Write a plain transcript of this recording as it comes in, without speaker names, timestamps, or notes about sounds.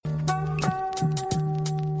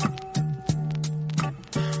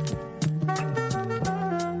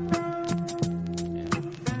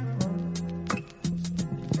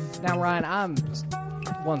Now, Ryan,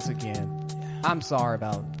 once again, I'm sorry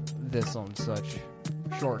about this on such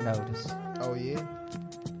short notice. Oh, yeah?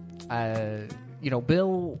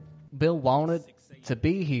 Bill wanted to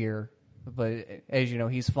be here, but as you know,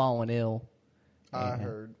 he's fallen ill. I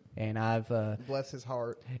heard. And I've bless his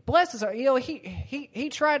heart. Bless his heart. He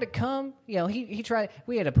tried to come. He tried.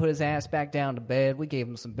 We had to put his ass back down to bed. We gave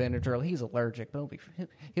him some Benadryl. He's allergic, but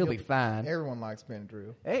he'll be fine. Everyone likes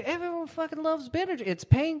Benadryl. Everyone fucking loves Benadryl. It's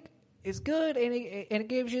pink. It's good, and it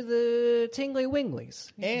gives you the tingly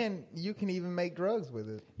winglies. And you can even make drugs with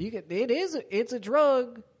it. It's a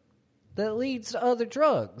drug that leads to other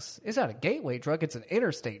drugs. It's not a gateway drug. It's an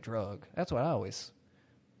interstate drug. That's what I always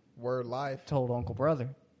word life told Uncle Brother.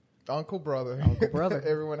 Uncle brother.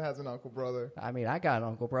 Everyone has an uncle brother. I mean, I got an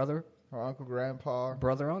uncle brother. Or uncle grandpa.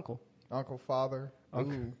 Brother uncle. Uncle father.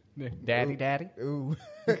 Ooh. Daddy. Ooh.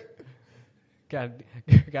 got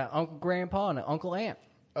uncle grandpa and an uncle aunt.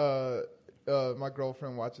 My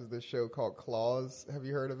girlfriend watches this show called Claws. Have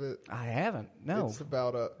you heard of it? I haven't. No. It's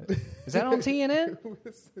about Is that on TNN?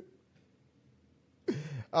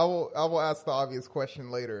 I will ask the obvious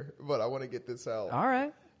question later, but I want to get this out. All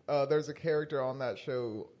right. There's a character on that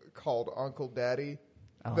show called Uncle Daddy.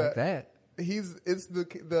 I like that. It's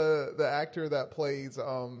the actor that plays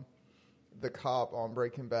the cop on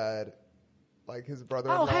Breaking Bad, like his brother.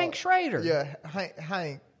 Oh, Hank Schrader. Yeah,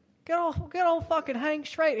 Hank. Good old fucking Hank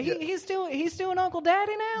Schrader. Yeah. He's doing Uncle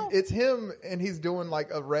Daddy now. It's him, and he's doing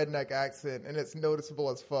like a redneck accent, and it's noticeable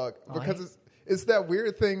as fuck because it's that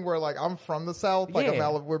weird thing where like I'm from the South, like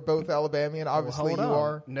we're both Alabamian. Obviously, you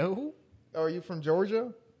are. No. Are you from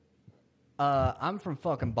Georgia? I'm from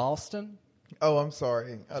fucking Boston. Oh, I'm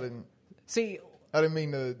sorry. I didn't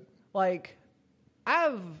mean to. Like,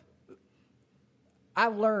 I've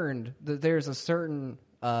learned that there's a certain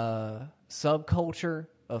subculture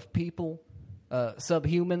of people,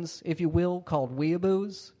 subhumans, if you will, called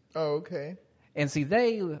weeaboos. Oh, okay. And see,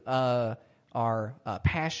 they are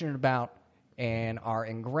passionate about and are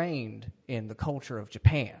ingrained in the culture of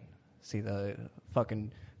Japan. See, the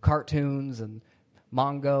fucking cartoons and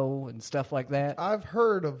Mongo and stuff like that. I've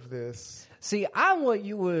heard of this. See, I'm what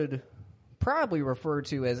you would probably refer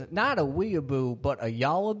to as not a weeaboo, but a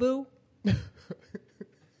yallaboo.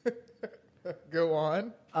 Go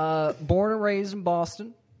on. Born and raised in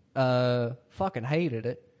Boston. Fucking hated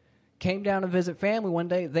it. Came down to visit family one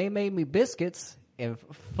day. They made me biscuits, and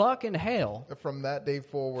fucking hell. From that day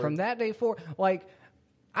forward. Like,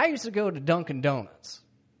 I used to go to Dunkin' Donuts,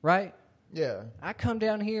 right? Yeah. I come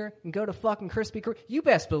down here and go to fucking Krispy Kreme. You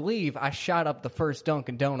best believe I shot up the first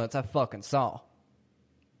Dunkin' Donuts I fucking saw.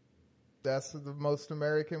 That's the most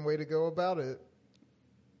American way to go about it.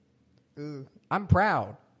 Ooh. I'm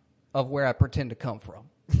proud of where I pretend to come from.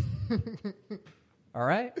 All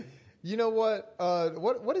right? You know what?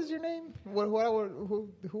 What is your name?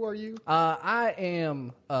 Who are you? I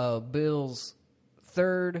am Bill's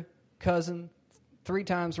third cousin, 3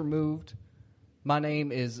 times removed. My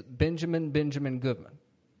name is Benjamin Benjamin Goodman.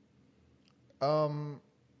 Are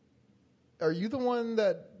you the one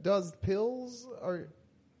that does pills?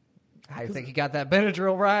 I think you got that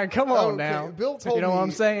Benadryl, Ryan. Come on now. Bill told you know me, what I'm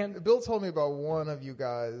saying? Bill told me about one of you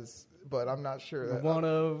guys, but I'm not sure that one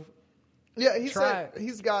of. Yeah, he said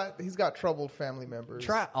he's got troubled family members.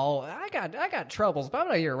 I got troubles, but I'm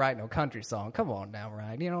not here to write no country song. Come on now,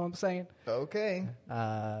 Ryan. You know what I'm saying? Okay.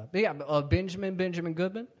 Benjamin Benjamin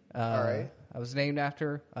Goodman. All right. I was named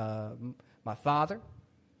after my father,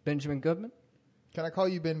 Benjamin Goodman. Can I call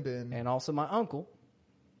you Ben? And also my uncle,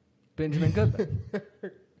 Benjamin Goodman.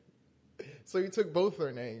 So you took both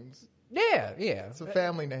their names. Yeah. It's a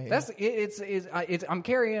family name. I'm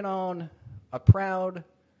carrying on a proud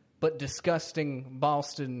but disgusting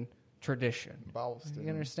Boston tradition. Boston. You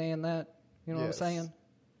understand that? You know what I'm saying?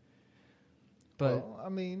 But well, I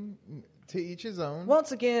mean, to each his own.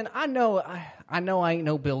 Once again, I know I ain't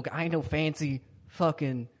no Bill. I ain't no fancy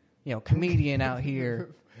fucking comedian out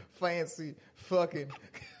here. Fancy fucking.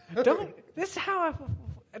 This is how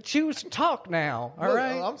I choose to talk now. All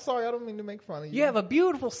right. I'm sorry. I don't mean to make fun of you. You have a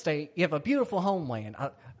beautiful state. You have a beautiful homeland.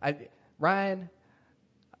 Ryan,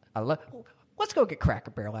 I love. Let's go get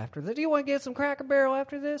Cracker Barrel after this. Do you want to get some Cracker Barrel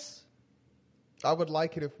after this? I would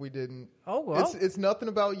like it if we didn't. Oh, well. It's nothing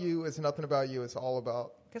about you. It's nothing about you. It's all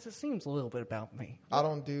about. Because it seems a little bit about me. I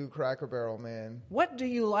don't do Cracker Barrel, man. What do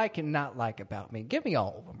you like and not like about me? Give me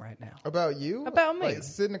all of them right now. About you? About me. Like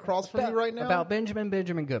sitting across from you right now? About Benjamin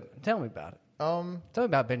Benjamin Goodman. Tell me about it. Tell me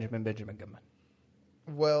about Benjamin Benjamin Goodman.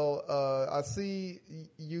 Well, I see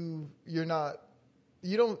you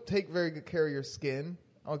don't take very good care of your skin.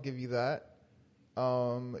 I'll give you that.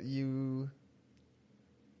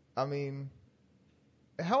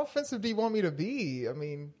 How offensive do you want me to be? I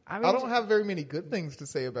mean, I don't have very many good things to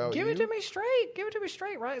say about you. Give it to me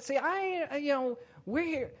straight, right? See, we're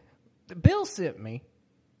here. Bill sent me,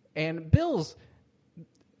 and Bill's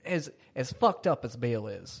as fucked up as Bill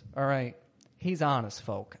is. All right, he's honest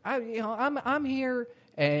folk. I'm here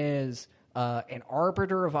as an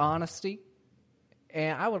arbiter of honesty,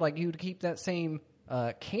 and I would like you to keep that same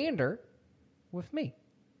candor with me.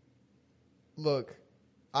 Look,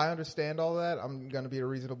 I understand all that. I'm going to be a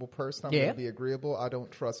reasonable person. I'm going to be agreeable. I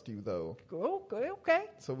don't trust you, though. Okay.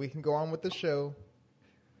 So we can go on with the show.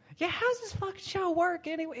 Yeah, how's this fucking show work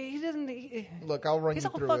anyway? He doesn't... Look, I'll run you through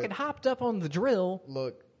it. He's all fucking hopped up on the drill.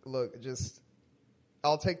 Look, just...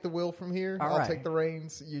 I'll take the wheel from here. I'll take the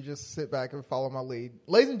reins. You just sit back and follow my lead.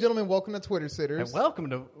 Ladies and gentlemen, welcome to Twitter Sitters. And welcome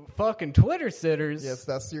to fucking Twitter Sitters. Yes,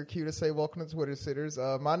 that's your cue to say welcome to Twitter Sitters.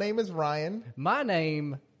 My name is Ryan. My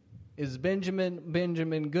name is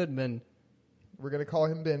Benjamin Goodman. We're going to call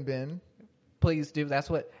him Ben. Please do. That's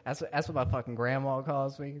what my fucking grandma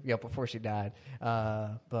calls me. Yeah, before she died.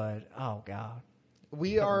 But oh god,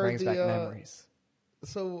 brings back memories.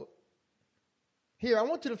 So here, I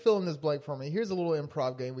want you to fill in this blank for me. Here's a little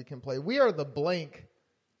improv game we can play. We are the blank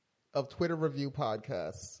of Twitter review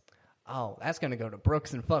podcasts. Oh, that's gonna go to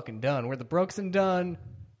Brooks and fucking Dunn. We're the Brooks and Dunn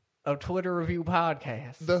of Twitter review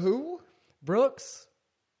podcasts. The who? Brooks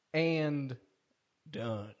and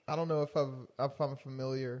Dunn. I don't know if I'm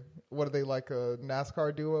familiar. What are they, like a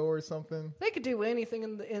NASCAR duo or something? They could do anything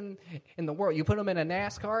in the world. You put them in a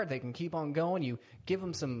NASCAR, they can keep on going. You give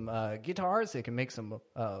them some guitars, they can make some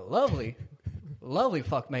lovely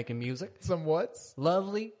fuck making music. Some what?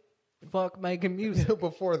 Lovely fuck making music.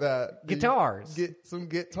 Before that, guitars. Get some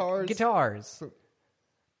guitars. Guitars.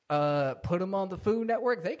 Put them on the Food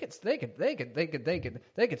Network. They could spin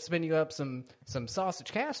you up some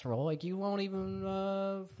sausage casserole like you won't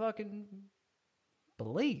even fucking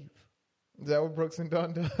believe. Is that what Brooks and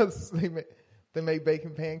Dunn does? They make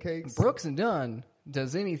bacon pancakes. Brooks and Dunn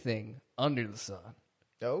does anything under the sun.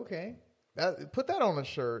 Okay, put that on a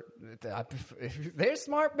shirt. They're a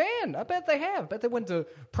smart band. I bet they have. I bet they went to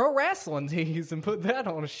pro wrestling tees and put that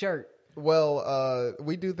on a shirt. Well,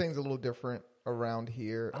 we do things a little different around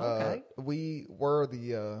here. Okay. We were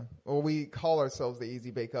we call ourselves the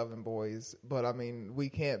Easy Bake Oven Boys, but I mean, we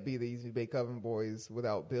can't be the Easy Bake Oven Boys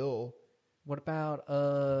without Bill. What about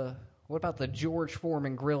the George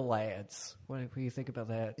Foreman Grill Lads? What do you think about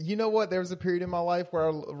that? You know what? There was a period in my life where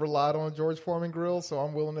I relied on a George Foreman grill, so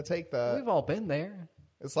I'm willing to take that. We've all been there.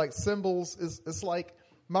 It's like symbols. It's like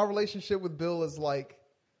my relationship with Bill is like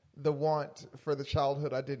the want for the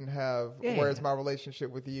childhood I didn't have, whereas my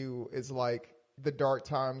relationship with you is like the dark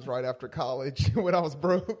times right after college when I was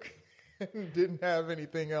broke and didn't have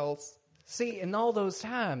anything else. See, in all those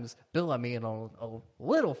times, Bill let me in on a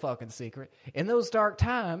little fucking secret. In those dark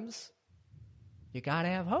times, you gotta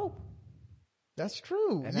have hope. That's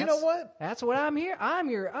true. And you know what? That's what I'm here. I'm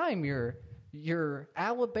your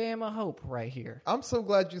Alabama hope right here. I'm so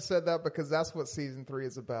glad you said that because that's what season 3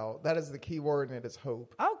 is about. That is the key word, and it is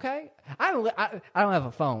hope. Okay. I don't have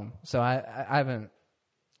a phone, so I haven't.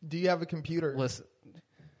 Do you have a computer? Listen.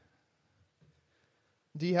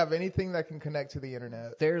 Do you have anything that can connect to the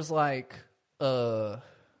internet? There's like a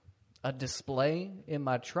display in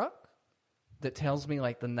my truck that tells me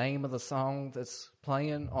like the name of the song that's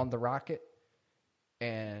playing on the rocket.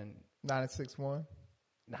 And 961.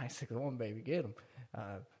 961, baby, get them.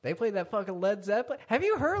 They played that fucking Led Zeppelin. Have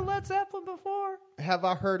you heard Led Zeppelin before? Have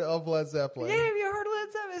I heard of Led Zeppelin? Yeah, have you heard of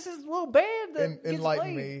Led Zeppelin? It's this little band that gets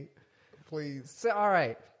enlighten played. Me, please. So, all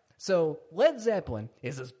right. So Led Zeppelin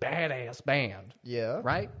is this badass band. Yeah.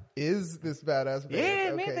 Right? Is this badass band?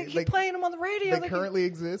 Yeah, okay. Man, they keep playing them on the radio. They currently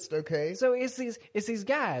exist, okay. So it's these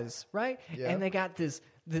guys, right? Yeah. And they got this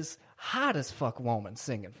hot as fuck woman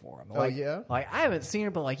singing for them. Like, oh, yeah? Like, I haven't seen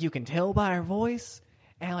her, but like you can tell by her voice.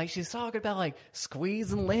 And like she's talking about like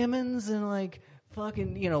squeezing lemons and like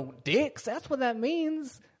fucking, dicks. That's what that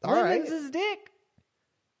means. All lemons right. is dick.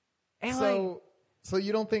 And so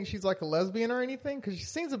you don't think she's like a lesbian or anything? Because she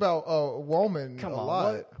sings about a woman a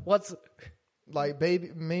lot. What's like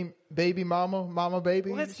baby mama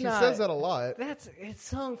baby? She says that a lot. It's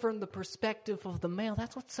sung from the perspective of the male.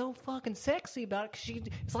 That's what's so fucking sexy about it.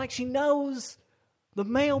 Cause it's like she knows the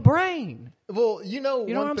male brain. Well, you know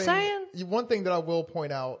what I'm saying? One thing that I will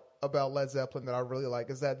point out about Led Zeppelin that I really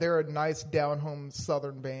like is that they're a nice down-home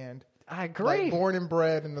Southern band. I agree. Like born and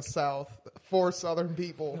bred in the South for Southern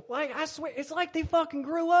people. Like, I swear, it's like they fucking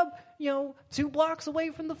grew up, 2 blocks away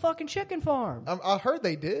from the fucking chicken farm. I heard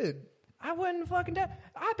they did. I wouldn't fucking doubt.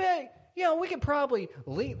 I bet, we could probably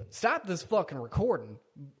stop this fucking recording.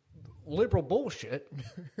 Liberal bullshit.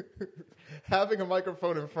 Having a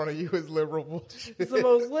microphone in front of you is liberal bullshit. It's the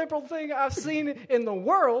most liberal thing I've seen in the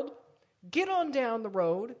world. Get on down the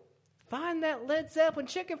road, find that Led Zeppelin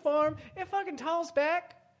chicken farm, and fucking toss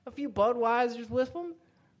back a few Budweisers with them.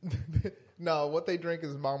 No, what they drink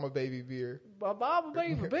is Mama Baby beer. Mama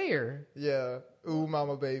Baby beer. Yeah, Ooh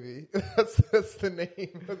Mama Baby. That's the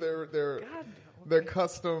name of their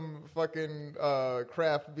custom fucking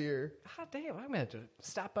craft beer. Hot damn, I'm gonna have to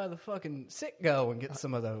stop by the fucking Sit-Go and get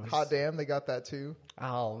some of those. Hot damn, they got that too.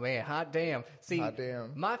 Oh man, hot damn. See, hot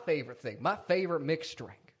damn. My favorite thing, my favorite mixed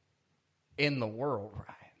drink in the world, Ryan.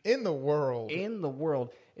 In the world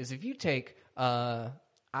is if you take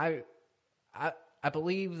I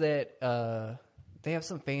believe that they have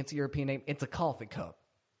some fancy European name. It's a coffee cup.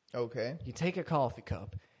 Okay. You take a coffee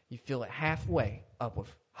cup, you fill it halfway up with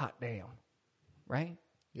hot damn, right?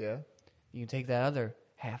 Yeah. You can take that other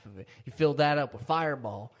half of it. You fill that up with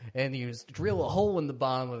Fireball, and you just drill a hole in the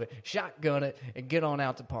bottom of it, shotgun it, and get on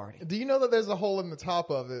out to party. Do you know that there's a hole in the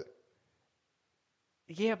top of it?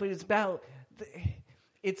 Yeah, but it's about...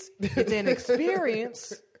 It's an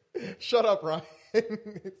experience... Shut up, Ryan.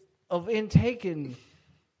 of intaking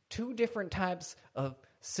 2 different types of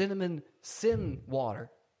cinnamon sin water.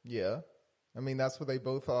 Yeah. I mean, that's what they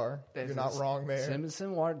both are. You're not wrong there. Cinnamon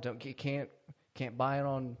sin water. You can't buy it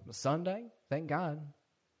on a Sunday. Thank God.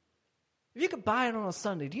 If you could buy it on a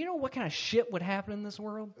Sunday, do you know what kind of shit would happen in this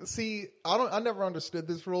world? See, I never understood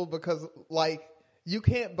this rule because, like, you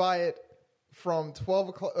can't buy it from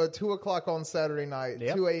 2 o'clock on Saturday night,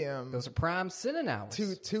 2 a.m. Those are prime sinning hours.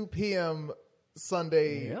 To 2 p.m.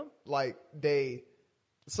 Sunday, like, day.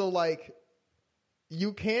 So, like,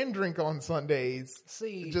 you can drink on Sundays.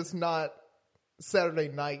 See, just not Saturday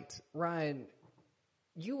night. Ryan,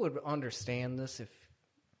 you would understand this if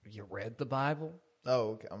you read the Bible.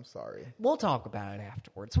 Oh, okay. I'm sorry. We'll talk about it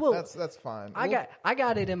afterwards. That's fine. I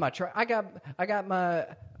got it in my truck. I got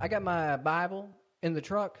my Bible in the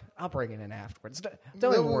truck. I'll bring it in afterwards.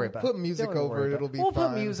 Don't even worry about it. Put music over it. It'll be fine. We'll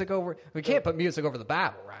put music over. We can't put music over the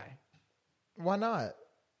Bible, right? Why not?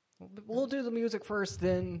 We'll do the music first,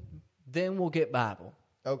 then we'll get Bible.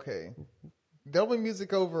 Okay. There'll be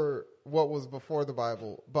music over what was before the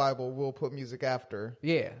Bible. We'll put music after.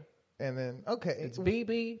 Yeah. And then, okay. It's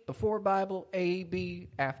BB before Bible, AB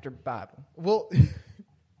after Bible. Well,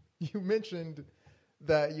 you mentioned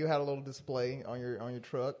that you had a little display on your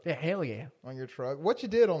truck. Yeah, hell yeah. On your truck. What you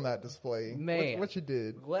did on that display? Man. What you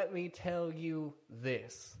did? Let me tell you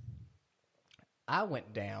this. I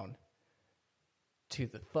went down to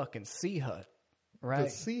the fucking Sea Hut, right? The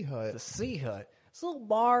Sea Hut? The Sea Hut. It's a little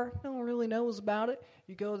bar. No one really knows about it.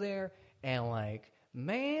 You go there and, like,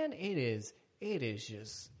 man, it is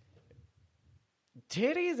just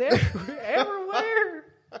titties everywhere.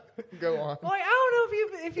 Go on. Like, I don't know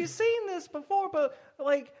if you've seen this before, but,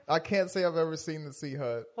 like... I can't say I've ever seen the Sea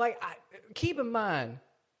Hut. Like, keep in mind,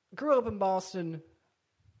 grew up in Boston.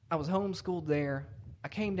 I was homeschooled there. I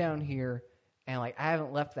came down here, and, like, I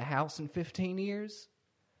haven't left the house in 15 years.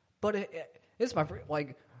 But it's my...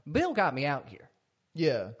 Like, Bill got me out here.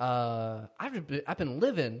 Yeah. I've been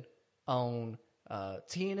living on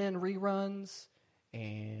TNN reruns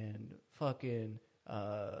and fucking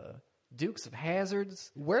Dukes of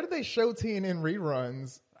Hazzards. Where do they show TNN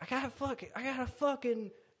reruns? I got a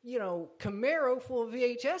fucking Camaro full of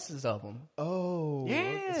VHSs of them. Oh,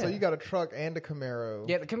 yeah. So you got a truck and a Camaro.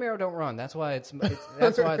 Yeah, the Camaro don't run. That's why it's my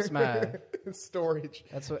storage.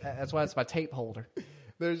 That's why it's my tape holder.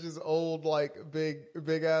 There's just old, like,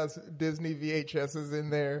 big ass Disney VHSs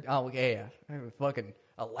in there. Oh yeah, fucking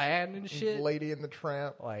Aladdin and shit. Lady and the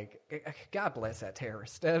Tramp. Like, God bless that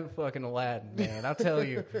terrorist. That fucking Aladdin, man. I'll tell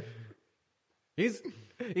you, he's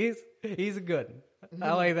a good one.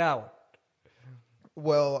 I like that one.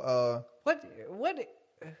 Well,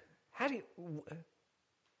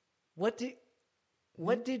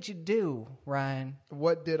 what did you do, Ryan?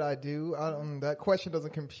 What did I do? That question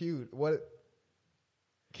doesn't compute.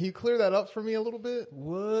 Can you clear that up for me a little bit?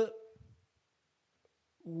 What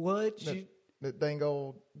you did?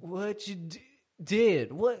 What you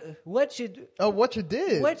did? What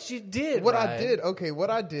you did? What Ryan. I did? Okay, what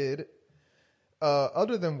I did.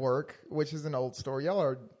 Other than work, which is an old story. Y'all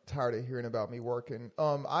are tired of hearing about me working.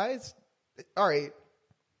 All right.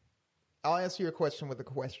 I'll answer your question with a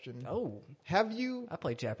question. Oh, have you? I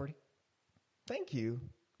play Jeopardy. Thank you.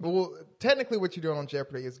 Well, technically, what you're doing on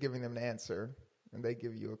Jeopardy is giving them an answer. And they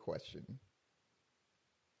give you a question.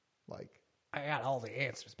 Like, I got all the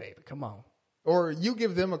answers, baby. Come on. Or you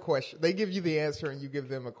give them a question. They give you the answer and you give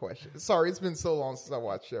them a question. Sorry, it's been so long since I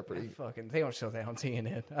watched Jeopardy. They don't show that on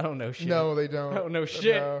TNN. I don't know shit. No, they don't. I don't know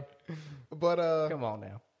shit. No. But come on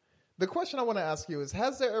now. The question I want to ask you is,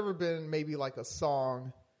 has there ever been maybe like a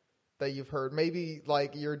song that you've heard, maybe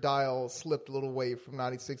like your dial slipped a little away from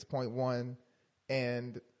 96.1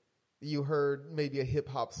 and you heard maybe a hip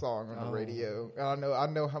hop song on the radio? And I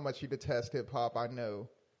know how much you detest hip hop, I know.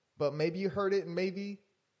 But maybe you heard it and maybe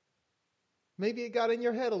it got in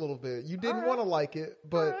your head a little bit. You didn't want to like it,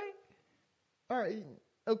 but all right.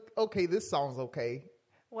 Okay, this song's okay.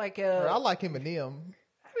 Like I like Eminem.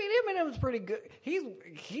 I mean, Eminem's pretty good.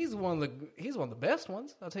 He's one of the best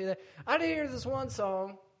ones. I'll tell you that. I did hear this one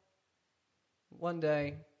song one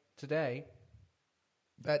day today.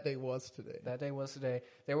 That day was today. That day was today.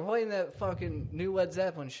 They were playing that fucking new Led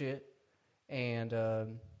Zeppelin shit, and the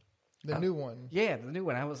new one. Yeah, the new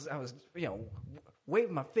one. I was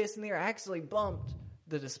waving my fist in the air. I actually bumped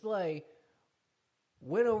the display.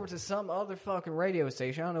 Went over to some other fucking radio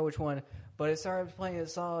station. I don't know which one, but it started playing a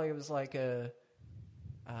song. It was like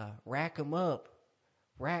 "Rack 'Em Up,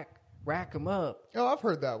 Rack 'Em Up." Oh, I've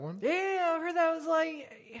heard that one. Yeah, I've heard that. I was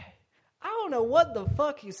like, I don't know what the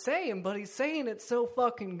fuck he's saying, but he's saying it so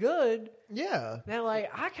fucking good. Yeah. That like,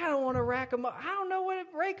 I kind of want to rack 'em up. I don't know what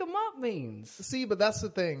 "rake 'em up" means. See, but that's the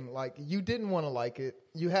thing. Like, you didn't want to like it.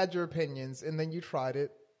 You had your opinions, and then you tried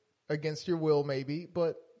it against your will, maybe,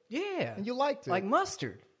 but yeah, and you liked it. Like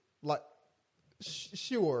mustard. Like,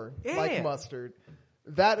 sure, yeah. Like mustard.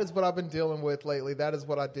 That is what I've been dealing with lately. That is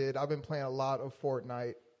what I did. I've been playing a lot of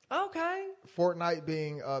Fortnite. Okay. Fortnite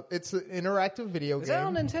being, it's an interactive video game. Is that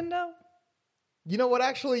on Nintendo? You know what?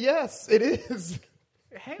 Actually, yes, it is.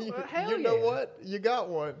 Hell you know what? You got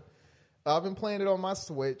one. I've been playing it on my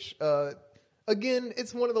Switch. Again,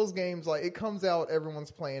 it's one of those games, like, it comes out,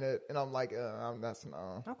 everyone's playing it, and I'm like,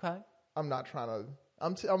 Okay. I'm not trying to,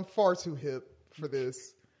 I'm far too hip for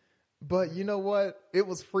this. But you know what? It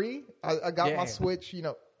was free. I got my Switch,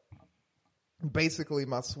 basically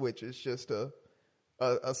my Switch is just a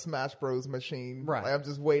Smash Bros. Machine. Right. Like, I'm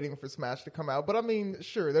just waiting for Smash to come out. But I mean,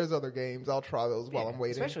 sure, there's other games. I'll try those while I'm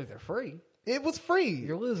waiting. Especially if they're free. It was free.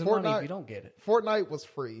 You're losing money if you don't get it. Fortnite was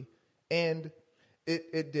free. And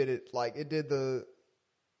it did it. Like, it did the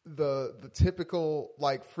typical,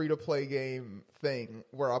 like, free-to-play game thing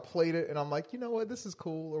where I played it and I'm like, you know what? This is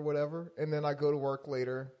cool or whatever. And then I go to work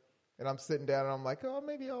later and I'm sitting down and I'm like, oh,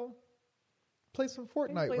 maybe I'll play some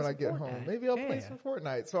Fortnite when I get home. Maybe I'll play some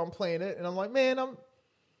Fortnite. So I'm playing it and I'm like, man,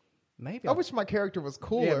 I wish my character was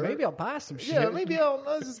cooler. Yeah, maybe I'll buy some shit. Yeah, maybe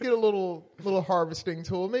I'll just get a little harvesting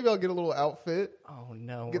tool. Maybe I'll get a little outfit. Oh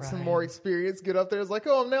no! Get some more experience. Get up there. It's like,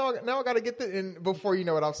 oh, now I got to get the. And before you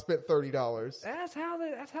know it, I've spent $30. That's how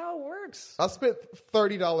it works. I spent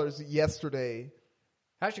 $30 yesterday.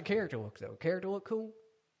 How's your character look though? Character look cool?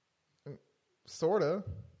 Sorta.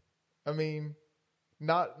 I mean,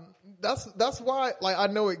 not. That's why. Like, I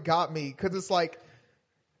know it got me because it's like,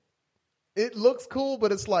 it looks cool,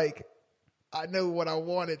 but it's like, I know what I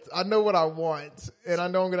want. I know what I want, and I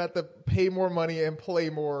know I'm gonna have to pay more money and play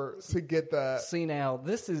more to get that. See, now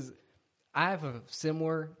I have a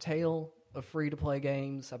similar tale of free-to-play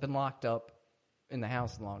games. I've been locked up in the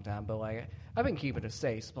house a long time, but like I've been keeping a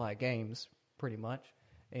safe supply of games pretty much.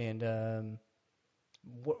 And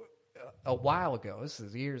a while ago, this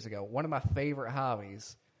is years ago, one of my favorite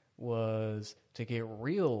hobbies was to get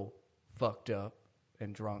real fucked up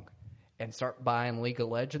and drunk and start buying League of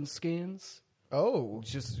Legends skins. Oh.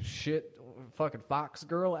 Just shit, fucking Fox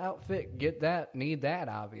Girl outfit. Get that. Need that,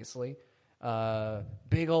 obviously.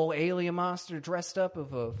 Big old alien monster dressed up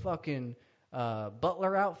of a fucking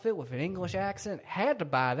butler outfit with an English accent. Had to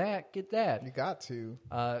buy that. Get that. You got to.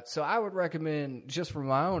 So I would recommend, just from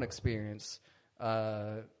my own experience,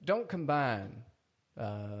 don't combine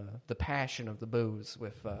the passion of the booze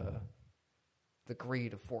with the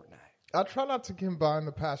greed of Fortnite. I try not to combine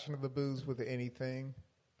the passion of the booze with anything.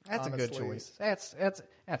 That's honestly a good choice.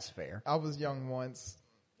 That's fair. I was young once,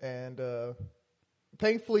 and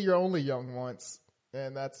thankfully you're only young once,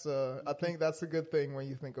 and that's I think that's a good thing when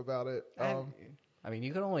you think about it. I mean,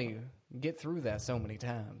 you can only get through that so many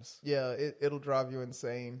times. Yeah, it'll drive you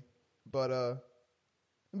insane. But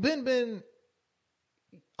Ben,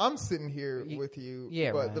 I'm sitting here with you,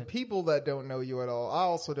 but right. The people that don't know you at all, I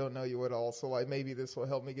also don't know you at all, so like maybe this will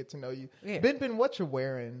help me get to know you. Yeah. Ben, what you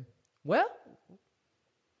wearing? Well,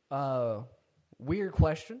 weird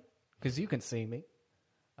question, because you can see me.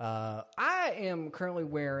 I am currently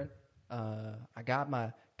wearing. I got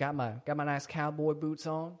my nice cowboy boots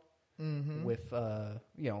on, with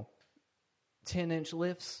 10-inch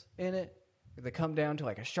lifts in it. They come down to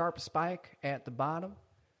like a sharp spike at the bottom.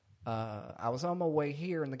 I was on my way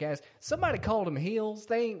here, and the guys, somebody called them heels.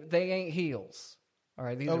 They ain't heels. All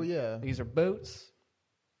right, these are boots.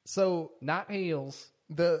 So not heels.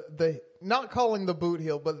 the not calling the boot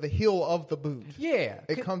heel, but the heel of the boot. Yeah.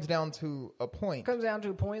 It comes down to a point. Comes down to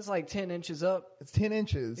a point. It's like 10 inches up. It's 10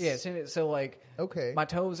 inches. Yeah. So like, okay, my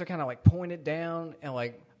toes are kind of like pointed down, and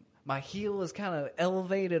like my heel is kind of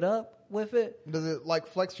elevated up with it. Does it like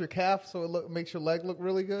flex your calf so it makes your leg look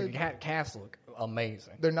really good? Calves look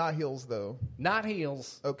amazing. They're not heels though. Not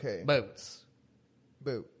heels. Okay. Boots.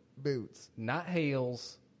 Boots. Not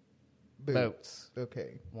heels. Boots.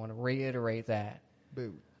 Okay. Want to reiterate that.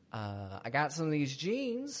 Boot. I got some of these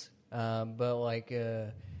jeans, but like,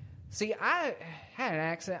 see, I had an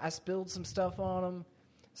accident. I spilled some stuff on them.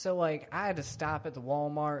 So like, I had to stop at the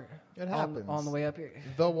Walmart. It happens. On the way up here.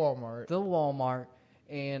 The Walmart.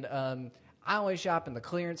 And I only shop in the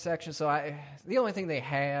clearance section. So the only thing they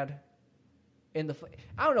had I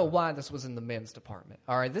don't know why this was in the men's department.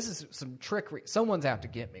 All right, this is some trickery. Someone's out to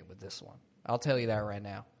get me with this one. I'll tell you that right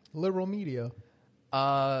now. Liberal media.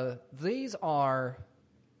 These are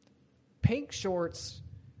pink shorts,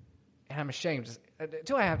 and I'm ashamed.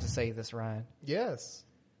 Do I have to say this, Ryan? Yes.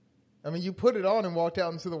 I mean, you put it on and walked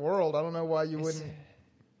out into the world. I don't know why you wouldn't.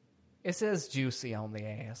 It says juicy on the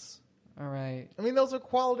ass. All right. I mean, those are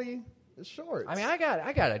quality shorts. I mean, I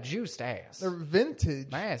got a juiced ass. They're vintage.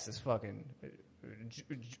 My ass is fucking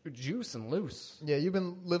juice and loose. Yeah, you've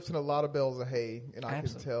been lifting a lot of bales of hay, and I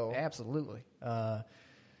can tell. Absolutely. Got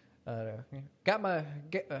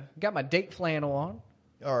my date flannel on.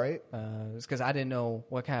 All right. It's because I didn't know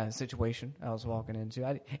what kind of situation I was walking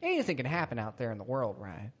into. Anything can happen out there in the world,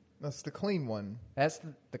 Ryan. That's the clean one. That's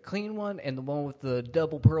the clean one, and the one with the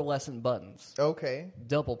double pearlescent buttons. Okay.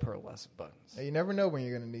 Double pearlescent buttons. You never know when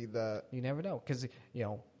you're going to need that. You never know. Because,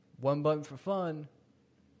 one button for fun,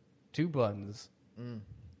 2 buttons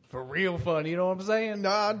for real fun. You know what I'm saying?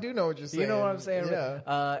 No, I do know what you're saying. You know what I'm saying?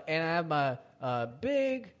 Yeah. And I have my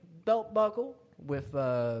big belt buckle with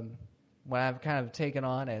what I've kind of taken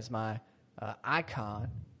on as my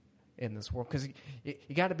icon in this world, because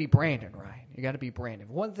you got to be Brandon, right? You got to be Brandon.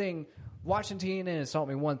 One thing, watching TNN has taught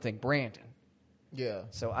me one thing, Brandon. Yeah.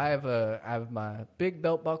 So I have my big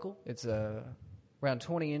belt buckle. It's around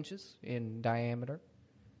 20 inches in diameter,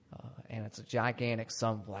 and it's a gigantic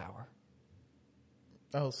sunflower.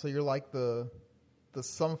 Oh, so you're like the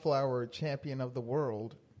sunflower champion of the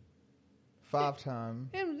world, 5-time.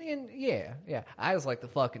 And yeah. I was like the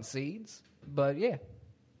fucking seeds, but yeah.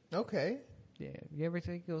 Okay. Yeah, you ever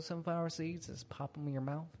take those sunflower seeds, just pop them in your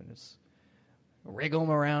mouth and just wriggle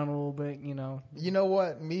them around a little bit, You know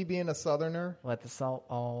what? Me being a Southerner. Let the salt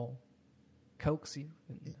all coax you.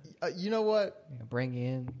 And, you know what? Bring you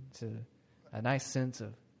in to a nice sense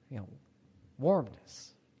of,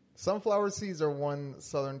 warmness. Sunflower seeds are one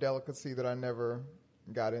Southern delicacy that I never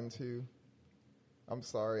got into. I'm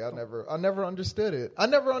sorry. I never understood it. I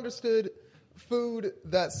never understood food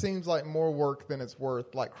that seems like more work than it's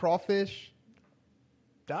worth, like crawfish.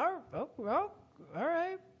 All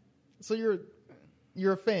right. So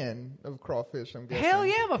you're a fan of crawfish, I'm guessing. Hell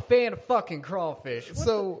yeah, I'm a fan of fucking crawfish.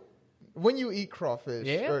 When you eat crawfish,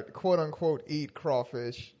 or quote unquote eat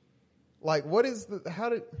crawfish, like because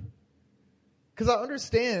I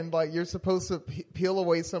understand like you're supposed to peel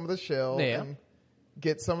away some of the shell and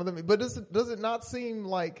get some of them, but does it not seem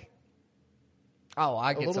like? Oh,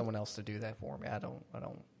 I get someone else to do that for me. I don't.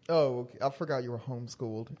 Oh, okay. I forgot you were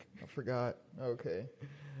homeschooled. I forgot. Okay.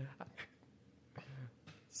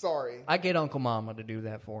 Sorry. I get Uncle Mama to do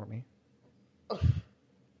that for me.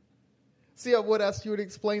 See, I would ask you to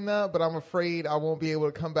explain that, but I'm afraid I won't be able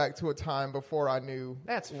to come back to a time before I knew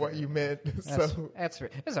what you meant. That's fair.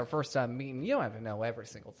 This is our first time meeting. You don't have to know every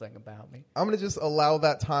single thing about me. I'm going to just allow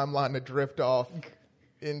that timeline to drift off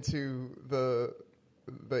into the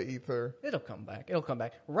ether. It'll come back.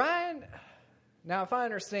 Ryan, now if I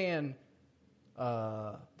understand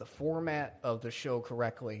the format of the show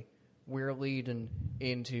correctly, we're leading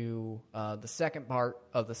into the second part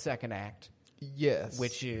of the second act. Yes.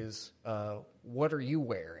 Which is, what are you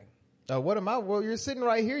wearing? What am I? Well, you're sitting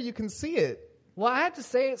right here. You can see it. Well, I had to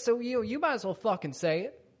say it, so you might as well fucking say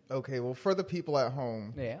it. Okay, well, for the people at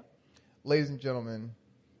home. Yeah. Ladies and gentlemen,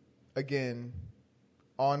 again,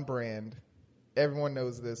 on brand. Everyone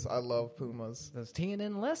knows this. I love Pumas. Those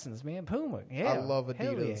TNN lessons, man. Puma. Yeah. I love Adidas.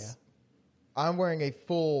 Hell yeah. I'm wearing a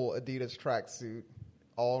full Adidas tracksuit,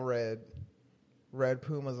 all red. Red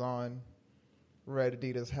Pumas on. Red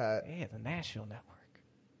Adidas hat. Yeah, the National Network.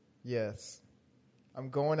 Yes. I'm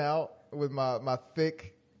going out with my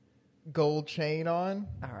thick gold chain on.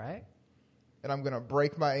 All right. And I'm going to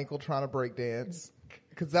break my ankle trying to break dance.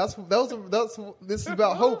 Because this is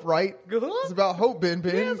about hope, right? It's about hope, Ben.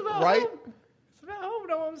 Yeah, it's about right? Hope. It's about hope,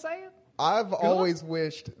 know what I'm saying? I've always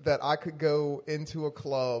wished that I could go into a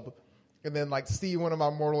club and then like see one of my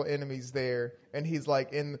mortal enemies there, and he's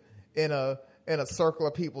like in a circle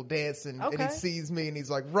of people dancing, and he sees me, and he's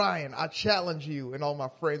like, Ryan, I challenge you, and all my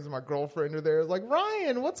friends and my girlfriend are there, like,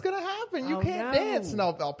 Ryan, what's gonna happen? You can't dance, and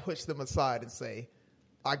I'll push them aside and say,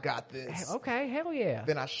 I got this. Okay, hell yeah.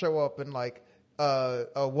 Then I show up and like a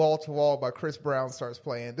Wall to Wall by Chris Brown starts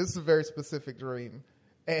playing. This is a very specific dream.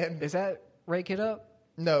 And is that Rake It Up?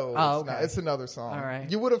 No, it's not. It's another song. All right.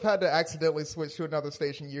 You would have had to accidentally switch to another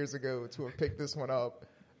station years ago to have picked this one up.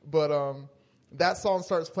 But that song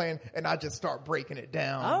starts playing, and I just start breaking it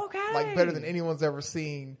down. Okay. Like better than anyone's ever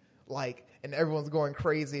seen. Like, and everyone's going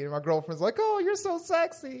crazy, and my girlfriend's like, "Oh, you're so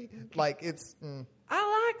sexy!" Like it's.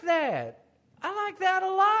 I like that. I like that a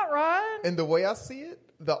lot, Ryan. And the way I see it,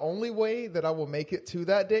 the only way that I will make it to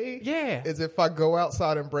that day is if I go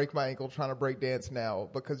outside and break my ankle trying to break dance now,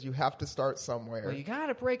 because you have to start somewhere. Well, you got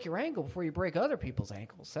to break your ankle before you break other people's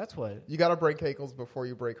ankles. That's what. You got to break ankles before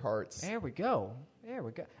you break hearts. There we go. I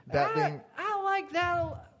like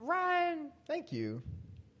that, Ryan. Thank you.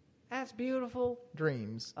 That's beautiful.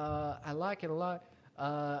 Dreams. I like it a lot.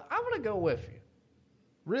 I want to go with you.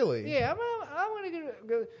 Really? Yeah, I want to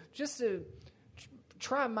go just to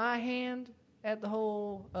try my hand at the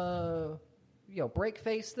whole, break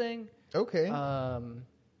face thing. Okay. I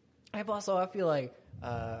feel like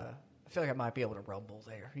I might be able to rumble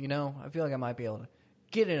there. You know, I feel like I might be able to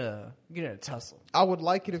get in a tussle. I would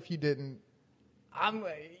like it if you didn't. I'm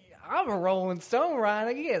a Rolling Stone, Ryan.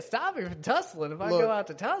 I can't stop me from tussling. If I go out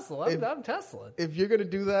to tussle, I'm tussling. If you're gonna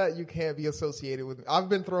do that, you can't be associated with me. I've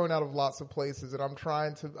been thrown out of lots of places, and I'm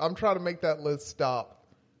trying to make that list stop.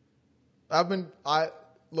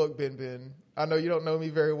 Look, Ben. I know you don't know me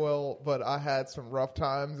very well, but I had some rough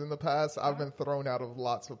times in the past. I've been thrown out of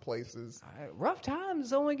lots of places. Rough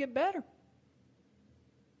times only get better.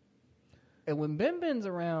 And when Ben's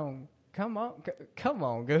around, come on,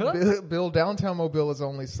 good. Bill, downtown Mobile is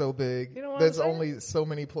only so big. You know what There's I'm saying? only so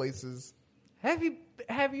many places. Have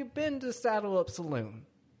you been to Saddle Up Saloon?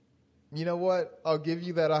 You know what? I'll give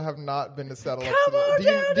you that. I have not been to Saddle Up Come Saloon. on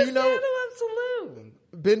down to Saddle Up Saloon.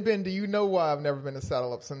 Ben, do you know why I've never been to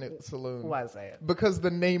Saddle Up Saloon? Why is that? Because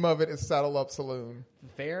the name of it is Saddle Up Saloon.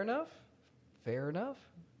 Fair enough.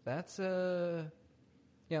 That's I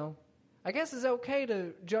guess it's okay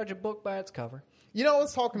to judge a book by its cover. You know, I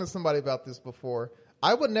was talking to somebody about this before.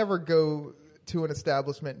 I would never go to an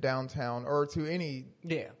establishment downtown or to any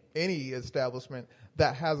establishment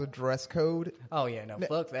that has a dress code. Oh yeah, no,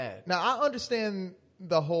 fuck that. Now I understand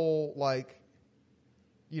the whole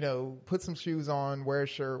put some shoes on, wear a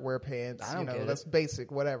shirt, wear pants. I don't get that's it.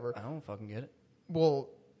 basic, whatever. I don't fucking get it. Well,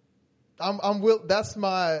 that's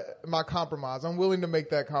my compromise. I'm willing to make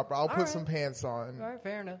that compromise. I'll put some pants on. All right,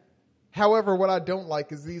 fair enough. However, what I don't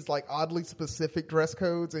like is these oddly specific dress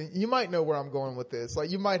codes, and you might know where I'm going with this.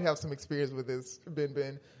 You might have some experience with this,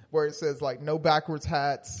 Ben, where it says no backwards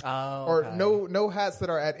hats, or no hats that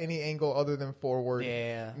are at any angle other than forward.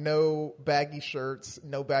 Yeah. No baggy shirts,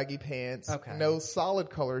 no baggy pants. Okay. No solid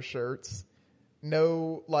color shirts.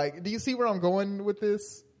 No do you see where I'm going with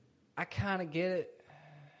this? I kind of get it.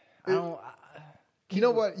 I don't. You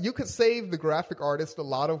know what? You could save the graphic artist a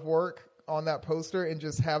lot of work on that poster and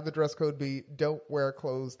just have the dress code be don't wear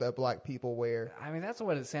clothes that black people wear. I mean, that's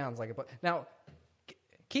what it sounds like. But now,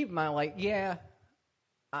 keep in mind,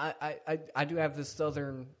 I do have this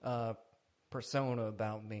southern persona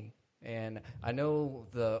about me, and I know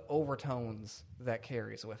the overtones that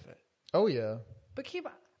carries with it. Oh yeah. But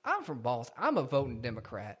I'm from Boston. I'm a voting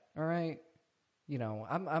Democrat. All right.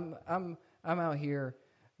 I'm out here.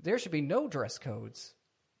 There should be no dress codes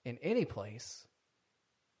in any place.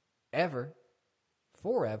 Ever.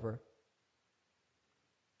 Forever.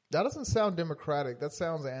 That doesn't sound democratic. That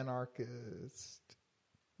sounds anarchist.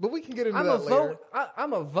 But we can get into that later.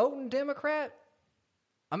 I'm a voting Democrat.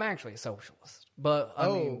 I'm actually a socialist. But, I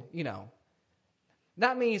mean,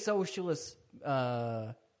 not many socialist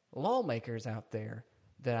lawmakers out there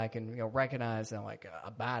that I can recognize and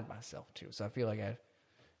abide myself to. So I feel like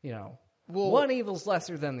one evil's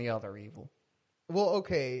lesser than the other evil. Well,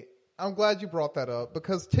 okay. I'm glad you brought that up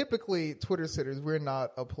because typically Twitter sitters, we're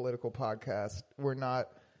not a political podcast. We're not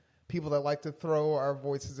people that like to throw our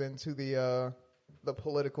voices into the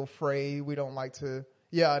political fray. We don't like to.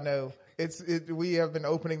 Yeah, I know. We have been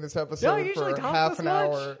opening this episode for half an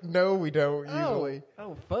hour. No, we don't usually.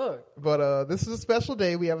 Oh, fuck. But this is a special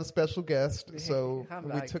day. We have a special guest, so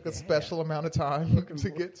we took a special amount of time to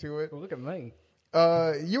get to it. Look at me.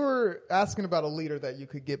 You were asking about a leader that you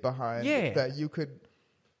could get behind, that you could,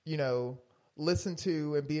 listen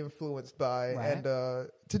to and be influenced by. Right. And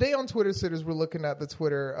today on Twitter Sitters, we're looking at the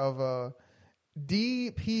Twitter of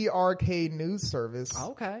DPRK News Service.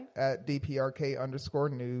 Okay. At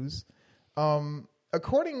DPRK_news.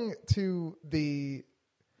 According to the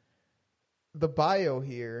bio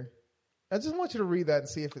here, I just want you to read that and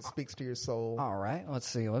see if it speaks to your soul. All right. Let's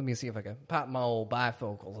see. Let me see if I can pop my old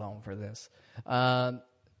bifocals on for this.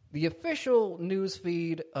 The official news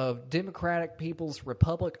feed of Democratic People's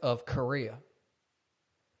Republic of Korea.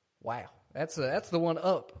 Wow. That's the one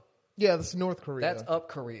up. Yeah, that's North Korea. That's up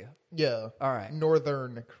Korea. Yeah. All right.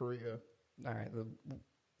 Northern Korea. All right.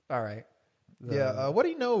 All right. Yeah. What do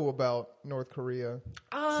you know about North Korea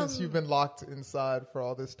since you've been locked inside for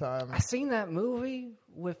all this time? I seen that movie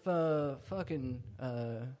with fucking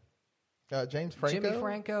James Franco. Jimmy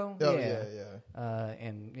Franco. Oh yeah.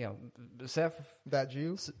 And Seth. That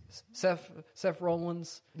Jew. Seth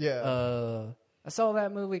Rollins. Yeah. I saw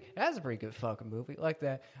that movie. That's a pretty good fucking movie. Like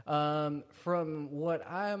that. From what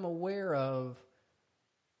I'm aware of,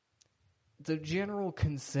 the general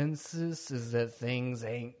consensus is that things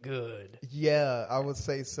ain't good. Yeah, I would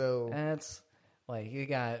say so. That's like you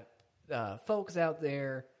got folks out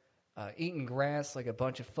there eating grass like a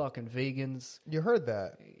bunch of fucking vegans. You heard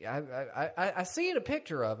that? I seen a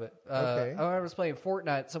picture of it. Okay. I was playing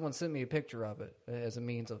Fortnite. Someone sent me a picture of it as a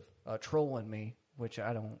means of trolling me, which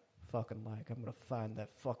I don't fucking like. I'm gonna find that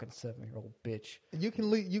fucking 7-year-old bitch. You can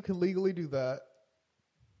legally do that.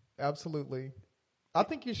 Absolutely. I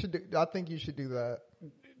think you should do that.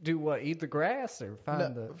 Do what? Eat the grass or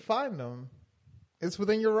find them? It's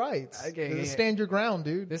within your rights. Stand your ground,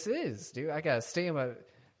 dude. This is, dude. I gotta stand my.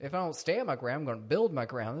 If I don't stand my ground, I'm gonna build my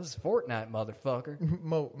ground. This is Fortnite, motherfucker.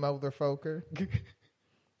 Motherfucker.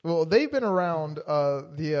 Well, they've been around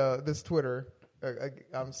this Twitter.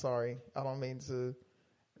 I'm sorry, I don't mean to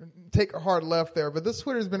take a hard left there, but this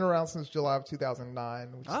Twitter's been around since July of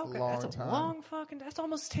 2009, which is a long time. That's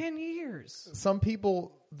almost 10 years. Some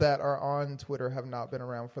people that are on Twitter have not been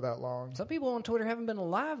around for that long. Some people on Twitter haven't been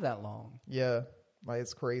alive that long. Yeah, like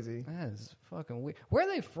it's crazy. That is fucking weird. Where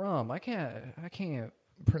are they from? I can't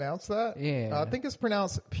pronounce that. Yeah, I think it's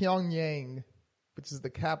pronounced Pyongyang, which is the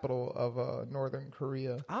capital of Northern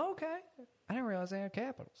Korea. Oh, okay. I didn't realize they had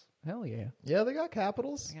capitals. Hell yeah. Yeah, they got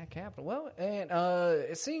capitals. They got capital. Well, and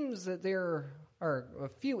it seems that there are a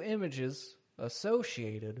few images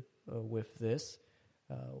associated with this.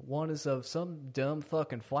 One is of some dumb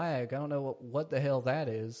fucking flag. I don't know what the hell that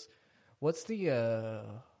is. What's the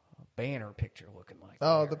banner picture looking like?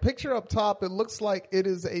 Oh, the picture up top, it looks like it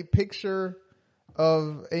is a picture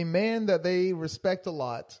of a man that they respect a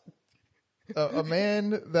lot. A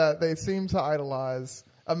man that they seem to idolize.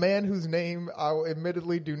 A man whose name I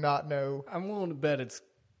admittedly do not know. I'm willing to bet it's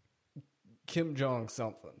Kim Jong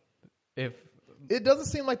something. If it doesn't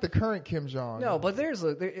seem like the current Kim Jong. No, but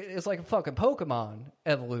it's like a fucking Pokemon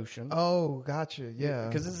evolution. Oh, gotcha. Yeah,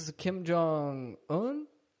 because this is Kim Jong Un.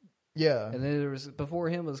 Yeah, and then there was before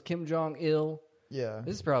him was Kim Jong Il. Yeah,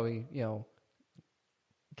 this is probably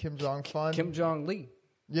Kim Jong Fun. Kim Jong Lee.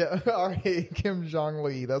 Yeah, all right, Kim Jong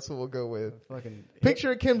Lee. That's what we'll go with. Fucking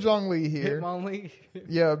picture of Kim Jong Lee here. Hitmon Lee.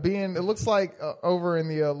 Yeah, it looks like over in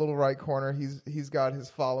the little right corner, he's got his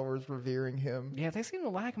followers revering him. Yeah, they seem to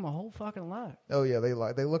like him a whole fucking lot. Oh yeah, they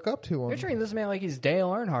look up to him. They're treating this man like he's Dale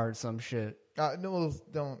Earnhardt or some shit. No,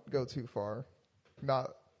 don't go too far.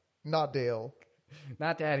 Not Dale.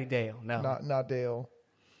 Not Daddy Dale. No, not Dale.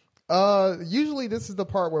 Usually this is the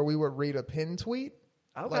part where we would read a pinned tweet.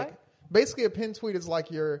 Okay. Like, basically, a pinned tweet is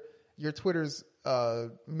like your Twitter's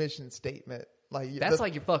mission statement. Like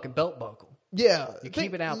like your fucking belt buckle. Yeah, you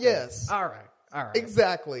keep it out. Yes. There. All right.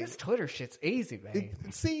 Exactly. This Twitter shit's easy, man.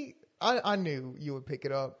 See, I knew you would pick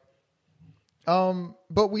it up.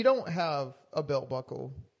 But we don't have a belt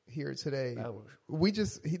buckle here today. Oh.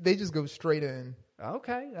 They just go straight in.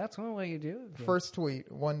 Okay, that's one way you do it. Yeah. First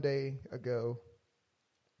tweet 1 day ago.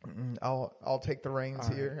 I'll take the reins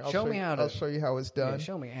here. I'll show you how it's done. Yeah,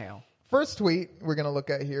 show me how. First tweet we're going to look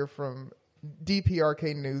at here from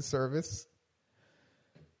DPRK News Service.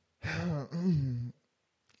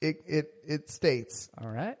 It states, all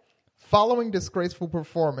right, following disgraceful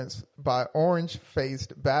performance by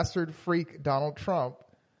orange-faced bastard freak Donald Trump,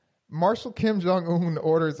 Marshal Kim Jong-un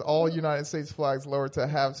orders all United States flags lowered to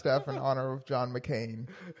half-staff in honor of John McCain.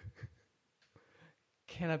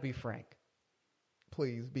 Can I be frank?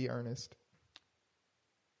 Please be earnest.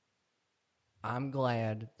 I'm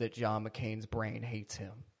glad that John McCain's brain hates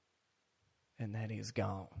him and that he's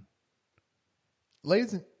gone.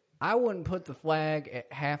 Ladies and I wouldn't put the flag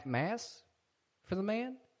at half mast for the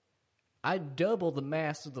man. I'd double the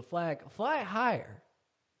mast of the flag. Fly higher.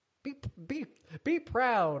 Be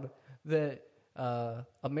proud that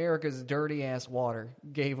America's dirty ass water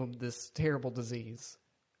gave him this terrible disease.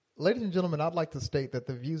 Ladies and gentlemen, I'd like to state that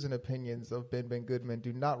the views and opinions of Ben Goodman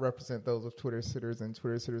do not represent those of Twitter Sitters and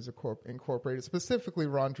Twitter Sitters Incorporated, specifically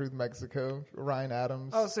Ron Truth Mexico, Ryan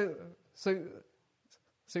Adams. Oh, so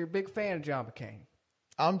you're a big fan of John McCain?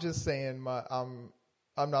 I'm just saying,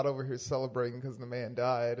 I'm not over here celebrating because the man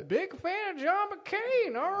died. Big fan of John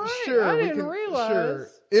McCain. All right, sure, I didn't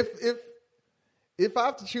realize. Sure. If I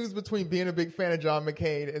have to choose between being a big fan of John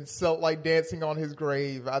McCain and like dancing on his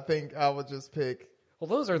grave, I think I would just pick. Well,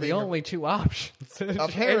 those are the only two options.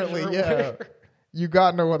 Apparently, yeah. You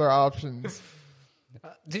got no other options.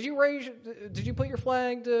 Did you put your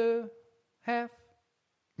flag to half?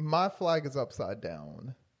 My flag is upside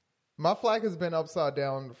down. My flag has been upside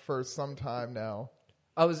down for some time now.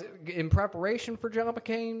 I was in preparation for John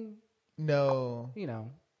McCain. No. You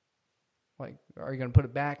know, like, are you going to put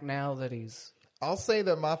it back now that he's... I'll say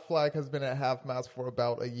that my flag has been at half-mast for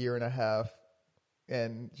about a year and a half,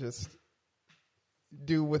 and just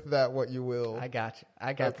do with that what you will. I got you.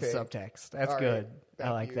 I got the subtext. That's all good. Right.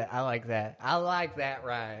 I like that. I like that. I like that,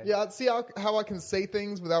 Ryan. Yeah, see how I can say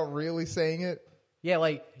things without really saying it? Yeah,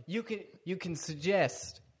 like, you can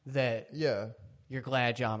suggest that you're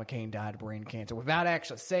glad John McCain died of brain cancer without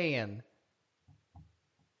actually saying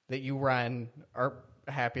that you, Ryan, are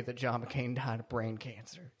happy that John McCain died of brain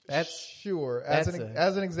cancer. That's sure. As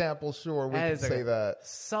an example, sure, we can say that.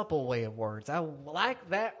 Supple way of words. I like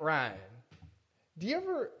that, Ryan.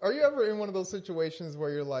 Are you ever in one of those situations where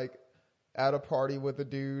you're like at a party with a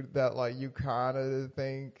dude that like you kind of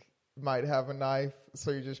think might have a knife,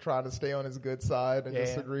 so you're just trying to stay on his good side and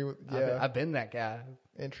just agree with? Yeah, I've been that guy.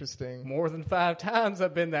 Interesting. More than 5 times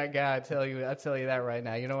I've been that guy. I tell you that right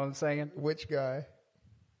now. You know what I'm saying? Which guy?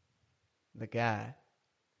 The guy.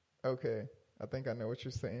 Okay, I think I know what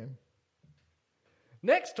you're saying.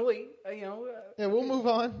 Next tweet, yeah, we'll move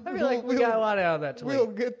on. I feel like we got a lot out of that tweet. We'll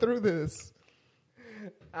get through this.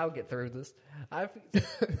 I'll get through this.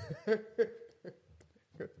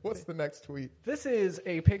 What's the next tweet? This is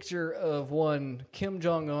a picture of one Kim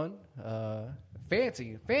Jong-un,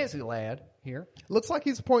 fancy lad here. Looks like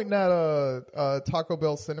he's pointing at a Taco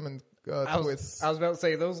Bell cinnamon twists. I was about to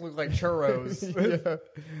say, those look like churros. Yeah.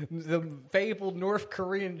 The fabled North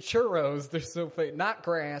Korean churros. They're so fake. Not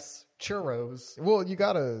grass, churros. Well, you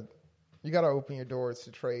gotta open your doors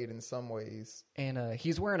to trade in some ways. And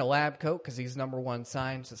he's wearing a lab coat because he's #1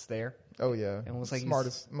 scientist there. Oh, yeah. And it looks like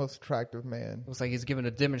smartest, most attractive man. Looks like he's giving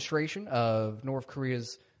a demonstration of North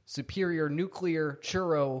Korea's superior nuclear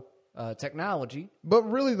churro technology. But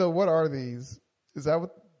really, though, what are these? Is that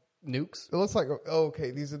what... Nukes. It looks like,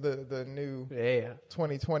 okay, these are the new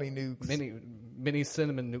 2020 nukes. Mini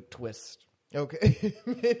cinnamon nuke twist. Okay,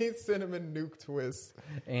 mini cinnamon nuke twist.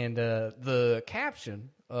 And the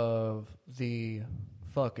caption of the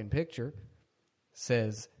fucking picture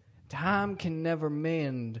says, "Time can never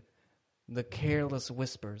mend the careless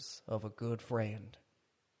whispers of a good friend."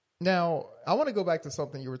 Now, I want to go back to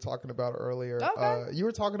something you were talking about earlier. Okay. You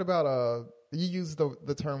were talking about you used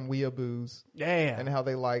the term weeaboos. Yeah. And how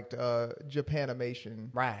they liked Japanimation.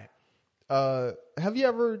 Right. Have you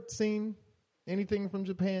ever seen anything from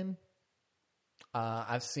Japan?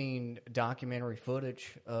 I've seen documentary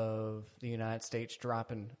footage of the United States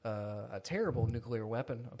dropping a terrible nuclear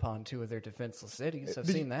weapon upon 2 of their defenseless cities. I've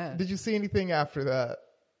seen that. Did you see anything after that?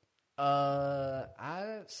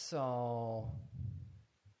 I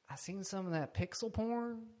seen some of that pixel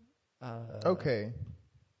porn. Okay.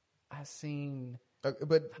 I seen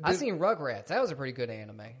Rugrats. That was a pretty good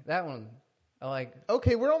anime. That one, I like.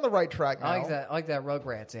 Okay, we're on the right track now. I like that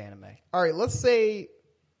Rugrats anime. All right, let's say,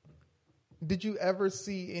 did you ever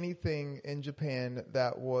see anything in Japan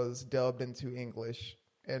that was dubbed into English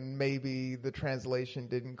and maybe the translation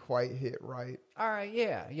didn't quite hit right? All right,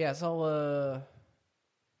 yeah. So,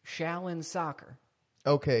 Shaolin Soccer.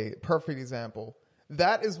 Okay, perfect example.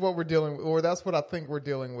 That is what we're dealing with, or that's what I think we're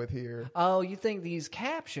dealing with here. Oh, you think these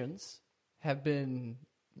captions have been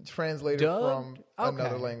translated dubbed? From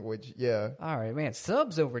another language? Yeah. All right, man.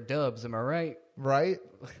 Subs over dubs. Am I right? Right.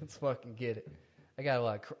 Let's fucking get it. I got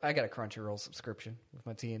a Crunchyroll subscription with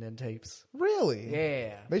my TNN tapes. Really?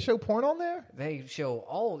 Yeah. They show porn on there? They show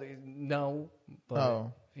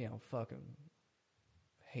fucking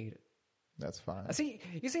hate it. That's fine.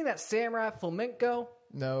 You seen that Samurai Flamenco?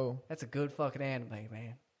 No. That's a good fucking anime,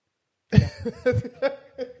 man.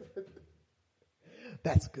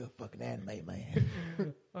 That's a good fucking anime,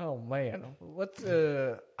 man. Oh, man.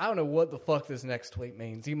 I don't know what the fuck this next tweet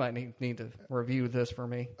means. You might need to review this for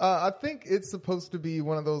me. I think it's supposed to be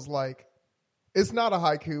one of those, like, it's not a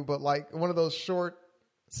haiku, but like one of those short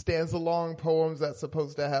stanza-long poems that's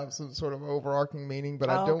supposed to have some sort of overarching meaning, but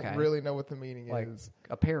I don't really know what the meaning is.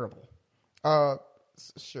 A parable.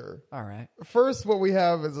 Sure. All right. First, what we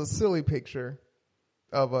have is a silly picture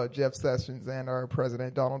of Jeff Sessions and our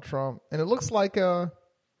president, Donald Trump. And it looks like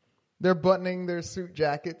they're buttoning their suit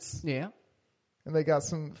jackets. Yeah. And they got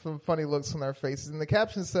some funny looks on their faces. And the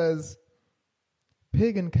caption says,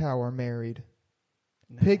 "Pig and cow are married.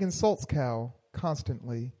 Pig insults cow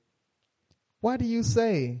constantly. Why do you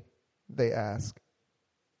say?" they ask.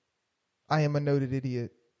 "I am a noted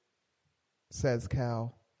idiot," says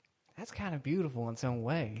cow. That's kind of beautiful in some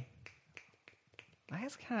way.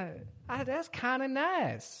 That's kind of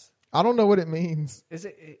nice. I don't know what it means. Is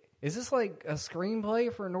this like a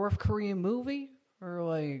screenplay for a North Korean movie, or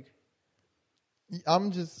like?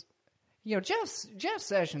 I'm just, Jeff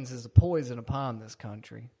Sessions is a poison upon this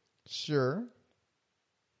country. Sure.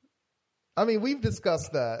 I mean, we've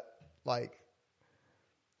discussed that like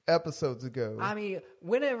episodes ago. I mean,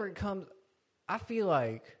 whenever it comes, I feel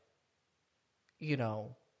like,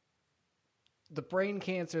 the brain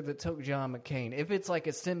cancer that took John McCain, if it's like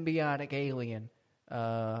a symbiotic alien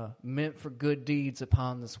meant for good deeds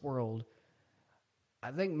upon this world,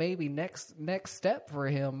 I think maybe next step for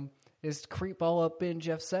him is to creep all up in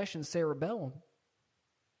Jeff Sessions' cerebellum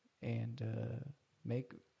and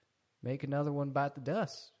make another one bite the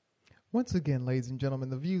dust. Once again, ladies and gentlemen,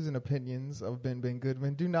 the views and opinions of Ben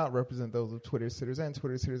Goodman do not represent those of Twitter Sitters and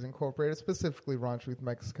Twitter Sitters Incorporated, specifically Ron Truth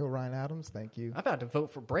Mexico, Ryan Adams. Thank you. I'm about to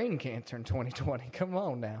vote for brain cancer in 2020. Come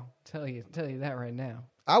on now. Tell you that right now.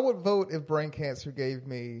 I would vote if brain cancer gave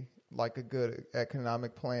me like a good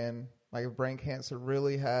economic plan. Like if brain cancer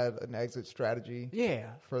really had an exit strategy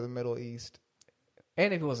for the Middle East.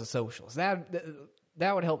 And if it was a socialist. That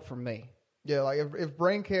would help for me. Yeah, like if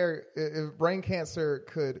brain cancer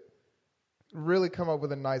could really come up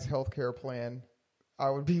with a nice healthcare plan, I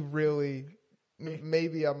would be really,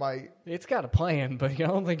 maybe I might. It's got a plan, but I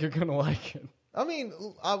don't think you're going to like it. I mean,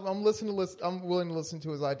 I'm willing to listen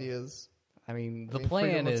to his ideas. I mean, the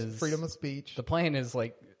plan is freedom of speech. The plan is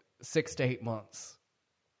like 6 to 8 months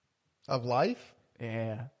of life.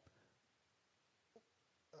 Yeah.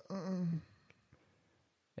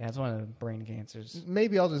 That's one of the brain cancers.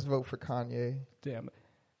 Maybe I'll just vote for Kanye. Damn it.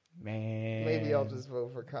 Man. Maybe I'll just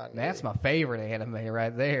vote for Kanye. That's my favorite anime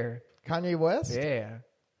right there. Kanye West? Yeah.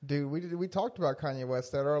 Dude, we talked about Kanye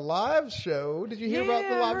West at our live show. Did you hear about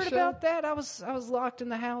the live show? I heard about that. I was locked in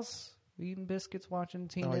the house eating biscuits, watching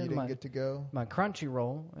TV. Oh, you didn't get to go? My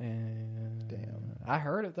Crunchyroll. And damn. I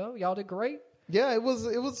heard it, though. Y'all did great. Yeah, it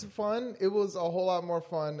was fun. It was a whole lot more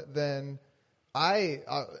fun than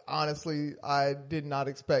honestly, I did not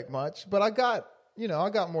expect much. But I got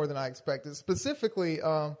more than I expected. Specifically,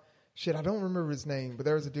 I don't remember his name, but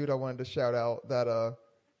there was a dude I wanted to shout out that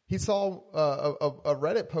he saw a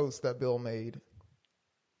Reddit post that Bill made.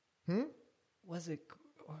 Was it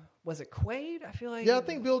Quaid? I feel like. Yeah, I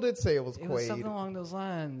think Bill did say it was Quaid. It was something along those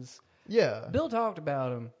lines. Yeah. Bill talked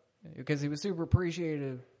about him because he was super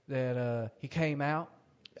appreciative that he came out.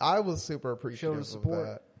 I was super appreciative of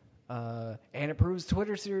support. that. And it proves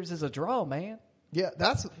Twitter series is a draw, man. Yeah,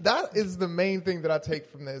 that is the main thing that I take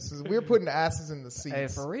from this is we're putting asses in the seats. Hey,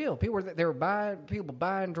 for real, people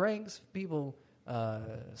buying drinks, people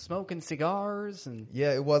smoking cigars, and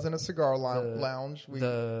yeah, it wasn't a cigar lounge.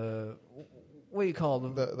 What do you call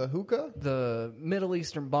them? The hookah, the Middle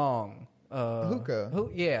Eastern bong, hookah.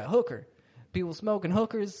 Hooker. People smoking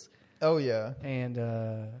hookers. Oh yeah, and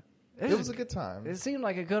it was a good time. It seemed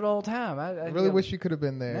like a good old time. I really wish you could have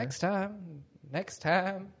been there. Next time.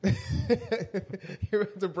 You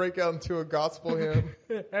have to break out into a gospel hymn.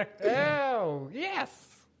 Oh, yes.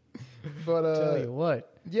 But tell you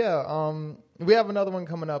what. Yeah, we have another one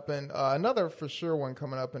coming up another for sure one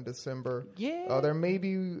coming up in December. Yeah. There may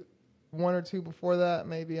be one or two before that,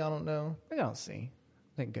 maybe, I don't know. We're going to see.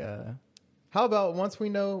 I think how about once we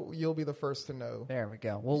know, you'll be the first to know. There we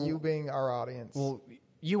go. Well, you being our audience. Well,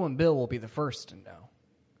 you and Bill will be the first to know.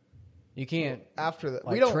 You can't after that.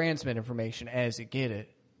 We don't transmit information as you get it.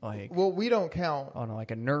 We don't count on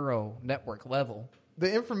like a neural network level.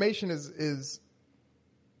 The information is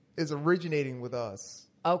originating with us.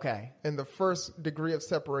 Okay. And the first degree of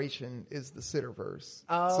separation is the Sitterverse.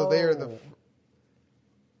 Oh. So they are the.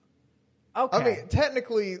 Okay. I mean,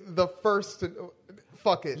 technically the first to.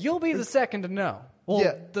 Fuck it. You'll be the second to know.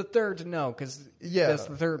 Well, the third to know, because that's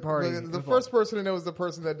the third party. The first person to know is the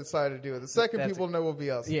person that decided to do it. The second people to know will be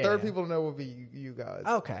us. The third people to know will be you guys.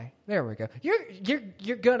 Okay, there we go.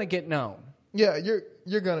 You're gonna get known. Yeah,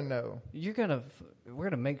 you're gonna know. We're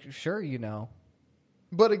gonna make sure you know.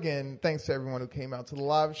 But again, thanks to everyone who came out to the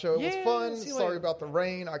live show. It was fun. Sorry about the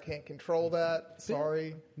rain. I can't control that.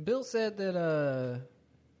 Sorry. Bill said that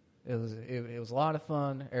it was a lot of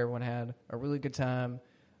fun. Everyone had a really good time.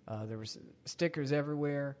 There was stickers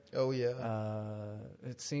everywhere. Oh yeah.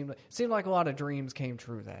 It seemed like a lot of dreams came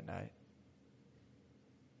true that night.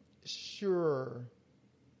 Sure.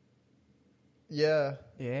 Yeah.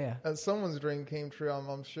 Yeah. Someone's dream came true.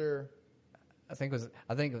 I'm sure. I think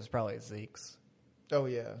it was probably Zeke's. Oh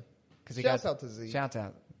yeah. Shouts out to Zeke. Shouts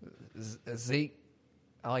out Zeke.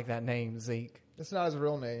 I like that name, Zeke. It's not his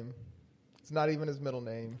real name. It's not even his middle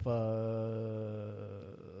name.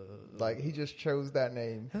 Like, he just chose that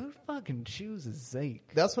name. Who fucking chooses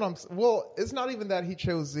Zeke? That's what well, it's not even that he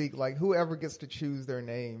chose Zeke. Like, whoever gets to choose their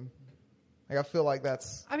name. Like, I feel like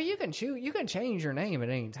that's... I mean, you can change your name at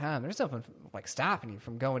any time. There's nothing, like, stopping you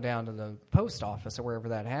from going down to the post office or wherever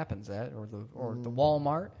that happens at, or the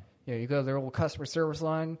Walmart. You know, you go to their little customer service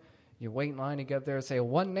line, you wait in line, you go up there and say,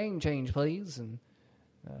 one name change, please, and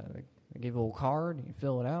they give you a little card, and you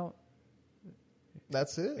fill it out.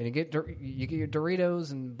 That's it. And you get your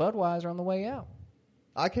Doritos and Budweiser on the way out.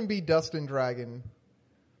 I can be Dustin Dragon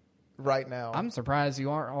right now. I'm surprised you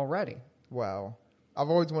aren't already. Wow. I've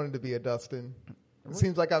always wanted to be a Dustin. It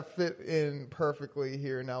seems like I fit in perfectly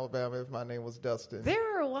here in Alabama if my name was Dustin.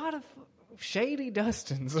 There are a lot of shady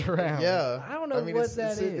Dustins around. Yeah. I don't know what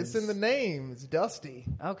that is. It's in the name. It's Dusty.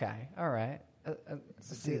 Okay. All right. I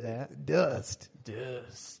see that. Dust.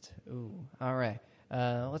 Ooh. All right.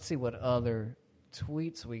 Let's see what other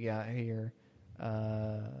tweets we got here.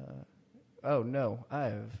 Oh no,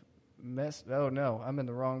 I'm in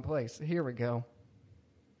the wrong place. Here we go.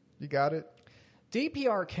 You got it?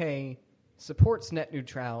 DPRK supports net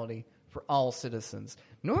neutrality for all citizens.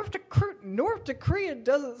 North Korea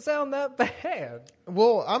doesn't sound that bad.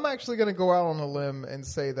 Well, I'm actually going to go out on a limb and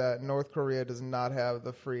say that North Korea does not have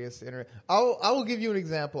the freest internet. I will give you an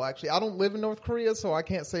example, actually. I don't live in North Korea, so I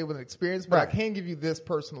can't say with an experience, but right. I can give you this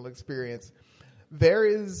personal experience. There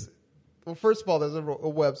is, well, first of all, there's a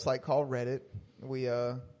website called Reddit.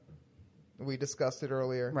 We discussed it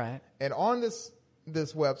earlier. Right. And on this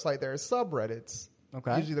website, there are subreddits.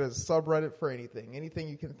 Okay. Usually there's a subreddit for anything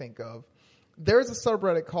you can think of. There's a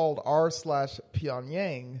subreddit called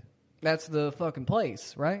r/Pyongyang. That's the fucking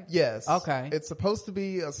place, right? Yes. Okay. It's supposed to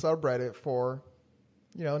be a subreddit for,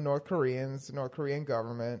 North Koreans, North Korean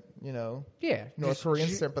government, Yeah. North Korean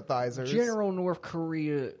sympathizers. General North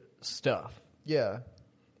Korea stuff. Yeah.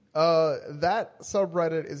 That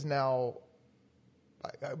subreddit is now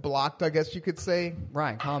blocked, I guess you could say.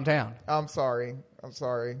 Right. Calm down. I'm sorry. I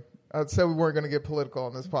said we weren't going to get political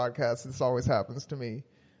on this podcast. This always happens to me.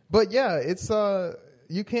 But yeah, it's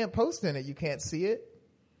you can't post in it. You can't see it.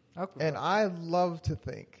 Okay. And I love to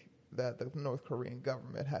think that the North Korean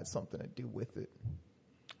government had something to do with it.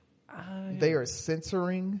 They are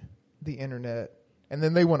censoring the internet, and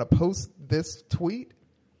then they want to post this tweet,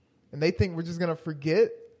 and they think we're just going to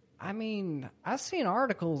forget. I mean, I've seen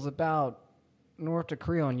articles about North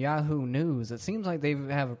Korea on Yahoo News. It seems like they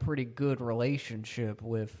have a pretty good relationship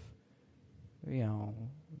with,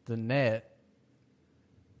 the net.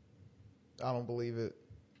 I don't believe it.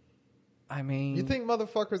 I mean... You think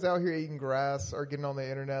motherfuckers out here eating grass are getting on the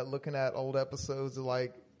internet looking at old episodes of,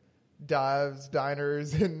 like, Dives,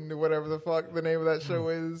 Diners, and whatever the fuck the name of that show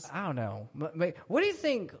is? I don't know. What do you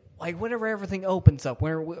think, like, whenever everything opens up,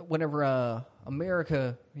 whenever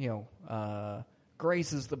America,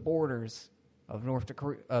 graces the borders of North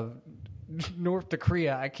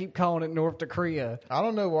Korea, I keep calling it North Korea. I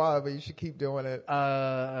don't know why, but you should keep doing it.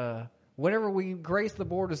 Whenever we grace the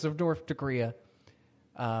borders of North Korea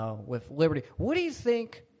with liberty, what do you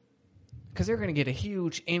think? Because they're going to get a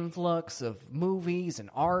huge influx of movies and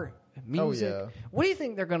art and music. Oh, yeah. What do you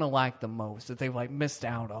think they're going to like the most that they've missed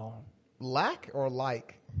out on? Lack or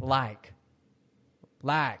like? Like.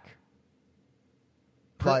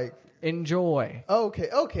 Enjoy.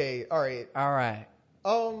 Okay. All right.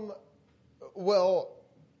 Well,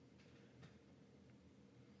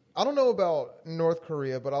 I don't know about North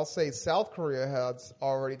Korea, but I'll say South Korea has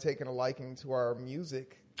already taken a liking to our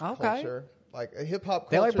music culture. Like a hip hop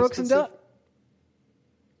culture. They like Brooks and Dunn?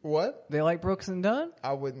 What? They like Brooks and Dunn?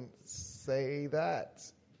 I wouldn't say that.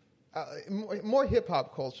 More hip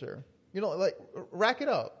hop culture. Like Rack It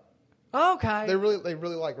Up. Okay. They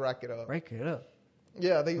really like Rack It Up. Rack It Up.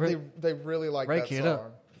 Yeah, they really like that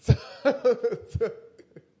song.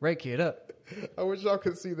 Rake it up. I wish y'all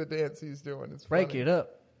could see the dance he's doing. It's funny. Rake it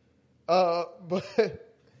up. But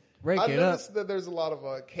I noticed that there's a lot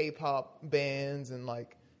of K-pop bands and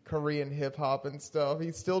like Korean hip hop and stuff.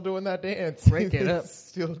 He's still doing that dance. Rake it up.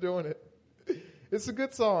 Still doing it. It's a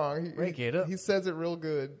good song. Rake it up. He says it real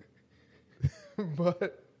good.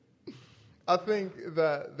 But I think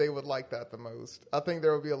that they would like that the most. I think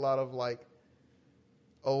there would be a lot of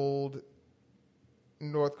old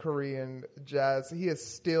North Korean jazz. He is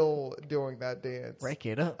still doing that dance. Break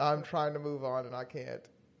it up. I'm trying to move on and I can't.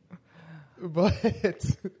 But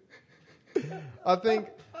I think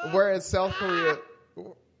whereas South Korea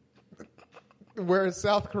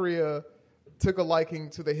took a liking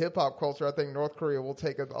to the hip hop culture, I think North Korea will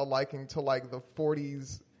take a liking to like the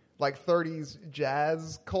 40s, like 30s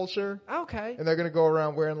jazz culture. Okay. And they're going to go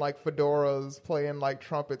around wearing like fedoras, playing like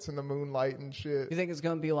trumpets in the moonlight and shit. You think it's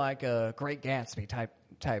going to be like a Great Gatsby type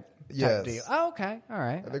Yes. deal? Oh, okay. All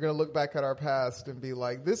right. And they're going to look back at our past and be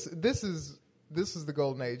like, this is the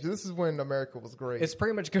golden age. This is when America was great. It's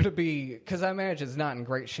pretty much going to be, because I imagine it's not in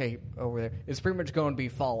great shape over there. It's pretty much going to be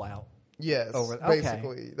Fallout. Yes,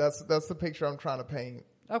 basically. That's the picture I'm trying to paint.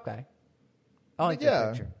 Okay. I like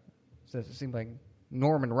that picture. So it seems like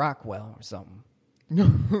Norman Rockwell or something.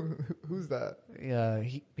 Who's that? Yeah,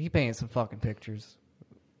 he painted some fucking pictures.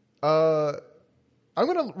 I'm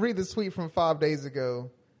going to read this tweet from 5 days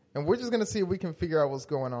ago, and we're just going to see if we can figure out what's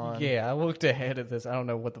going on. Yeah, I looked ahead of this. I don't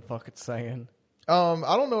know what the fuck it's saying. I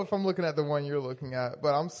don't know if I'm looking at the one you're looking at,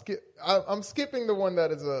 but I'm skipping the one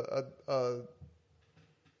that is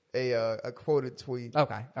a quoted tweet.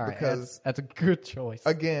 Okay, all right. Because that's a good choice.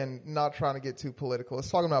 Again, not trying to get too political. It's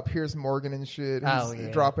talking about Piers Morgan and shit. He's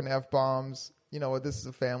dropping F-bombs. You know what? This is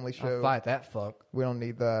a family show. I'll fight that fuck. We don't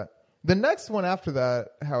need that. The next one after that,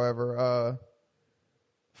 however,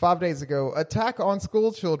 5 days ago, attack on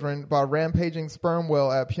school children by rampaging sperm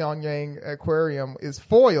whale at Pyongyang Aquarium is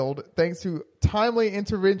foiled thanks to timely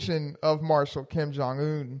intervention of Marshal Kim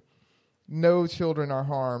Jong-un. No children are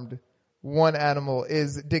harmed. One animal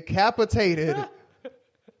is decapitated.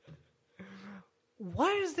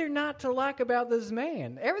 What is there not to like about this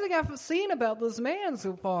man? Everything I've seen about this man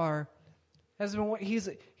so far has been he's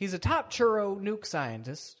a top churro nuke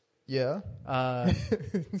scientist. Yeah.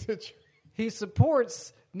 He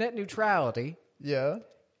supports net neutrality. Yeah.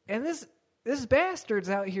 And this bastard's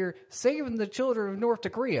out here saving the children of North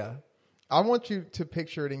Korea. I want you to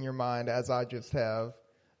picture it in your mind, as I just have,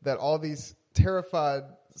 that all these terrified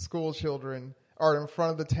school children are in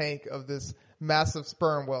front of the tank of this massive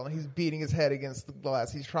sperm whale, and he's beating his head against the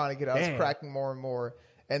glass. He's trying to get out. It's cracking more and more.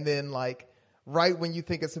 And then, like, right when you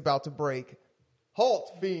think it's about to break,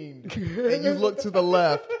 halt, fiend. And you look to the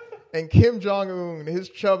left, and Kim Jong-un, his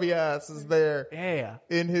chubby ass, is there. Yeah.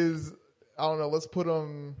 In his, I don't know, let's put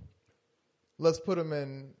him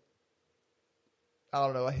in, I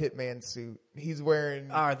don't know, a hitman suit. He's wearing...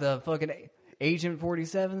 the fucking Agent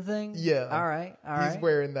 47 thing? Yeah. All right. He's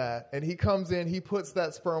wearing that. And he comes in, he puts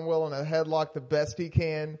that sperm whale in a headlock the best he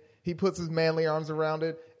can. He puts his manly arms around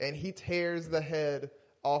it, and he tears the head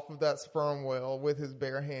off of that sperm whale with his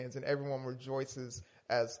bare hands, and everyone rejoices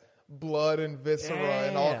as blood and viscera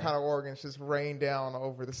and all kind of organs just rain down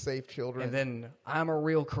over the safe children. And then I'm a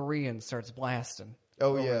Real Korean starts blasting.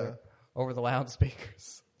 Over the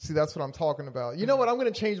loudspeakers. See, that's what I'm talking about. You know what? I'm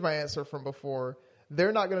going to change my answer from before.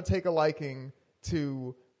 They're not going to take a liking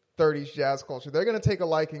to 30s jazz culture. They're going to take a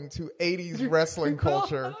liking to 80s wrestling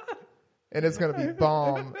culture. And it's going to be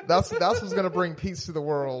bomb. That's what's going to bring peace to the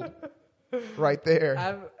world right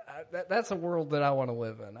there. That's a world that I want to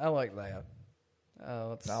live in. I like that.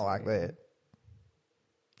 I like that.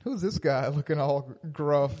 Who's this guy looking all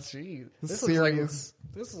gruff? Jeez, serious.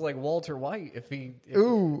 This is like Walter White if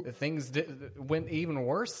things went even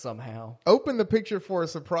worse somehow. Open the picture for a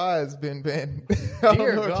surprise, Ben. I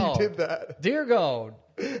don't know if you did that. Dear God.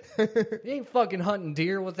 You ain't fucking hunting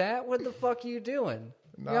deer with that. What the fuck are you doing?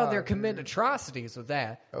 They're committing atrocities with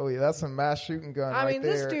that. Oh, yeah, that's a mass shooting gun right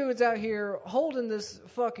there. This dude's out here holding this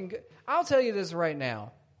fucking... I'll tell you this right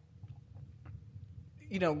now.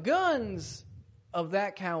 You know, guns of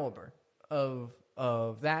that caliber, of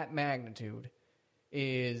that magnitude,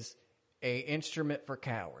 is a instrument for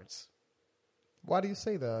cowards. Why do you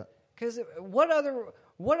say that? Because what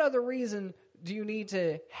other reason do you need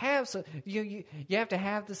to have? So you have to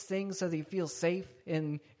have this thing so that you feel safe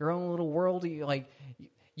in your own little world.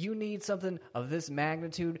 You need something of this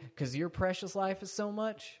magnitude because your precious life is so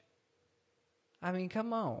much. I mean,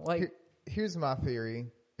 come on. Like, here's my theory.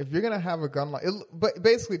 If you're going to have a gun like it, but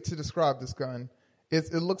basically to describe this gun,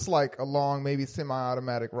 it looks like a long, maybe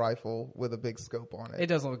semi-automatic rifle with a big scope on it. It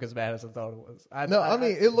doesn't look as bad as I thought it was.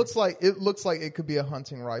 It looks like it could be a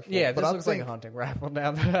hunting rifle. Yeah, this looks like a hunting rifle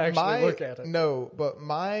now that I actually look at it. No, but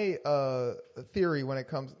my theory when it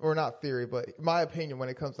comes, or not theory, but my opinion when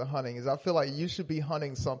it comes to hunting is I feel like you should be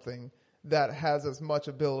hunting something that has as much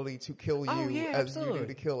ability to kill you as you do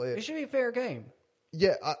to kill it. It should be a fair game.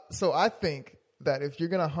 Yeah, so I think that if you're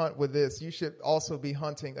going to hunt with this, you should also be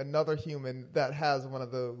hunting another human that has one of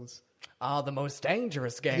those. The most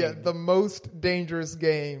dangerous game. Yeah, the most dangerous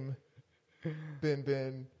game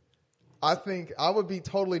Ben. I think I would be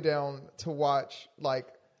totally down to watch like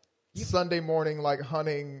Sunday morning like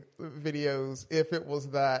hunting videos if it was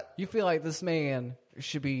that. You feel like this man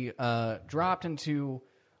should be dropped into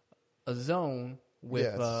a zone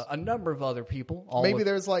with a number of other people. Maybe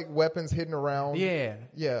there's like weapons hidden around. Yeah.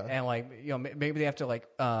 Yeah. And like, you know, maybe they have to like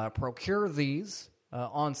procure these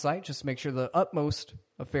on site just to make sure the utmost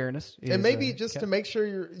of fairness is, and maybe just to make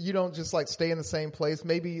sure you don't just like stay in the same place.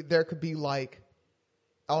 Maybe there could be like,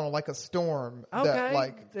 I don't know, like a storm that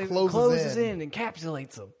like closes in and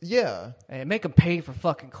encapsulates them. Yeah. And make them pay for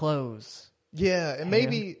fucking clothes. Yeah. And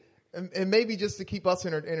maybe just to keep us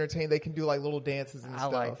entertained, they can do like little dances and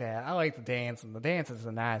stuff. I like that. I like the dance, and the dance is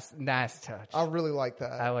a nice touch. I really like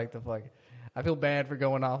that. I like the fucking. I feel bad for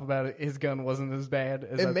going off about it. His gun wasn't as bad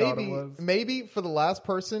as I thought it was. Maybe for the last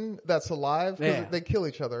person that's alive, because they kill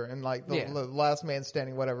each other, and like the last man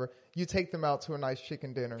standing, whatever, you take them out to a nice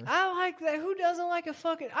chicken dinner. I like that. Who doesn't like a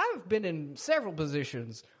fucking... I've been in several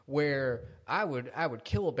positions where I would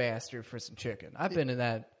kill a bastard for some chicken. I've been in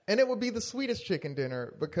that. And it would be the sweetest chicken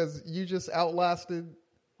dinner because you just outlasted...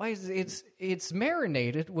 Why is it's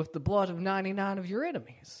marinated with the blood of 99 of your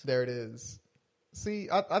enemies. There it is. See,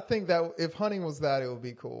 I think that if hunting was that, it would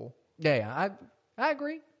be cool. Yeah, I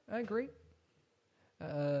agree.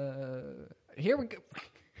 Here we go.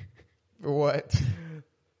 What?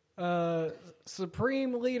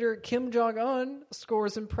 Supreme Leader Kim Jong-un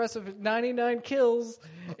scores impressive 99 kills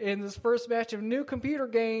in this first match of new computer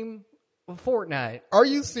game Fortnite. Are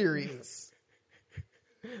you serious?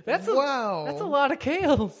 Wow. That's a lot of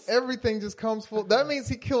kills. Everything just comes full. That means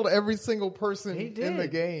he killed every single person in the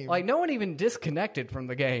game. Like, no one even disconnected from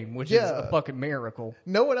the game, which is a fucking miracle.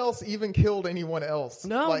 No one else even killed anyone else.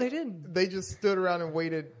 No, they didn't. They just stood around and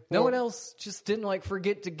waited. No one else just didn't, like,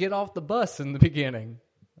 forget to get off the bus in the beginning.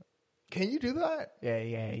 Can you do that?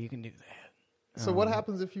 Yeah, you can do that. So what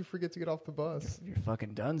happens if you forget to get off the bus? You're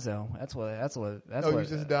fucking donezo. That's what. You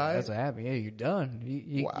just died? That's what happened. Yeah, you're done.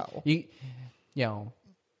 Wow. You know,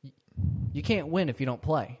 you can't win if you don't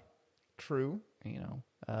play. True. You know.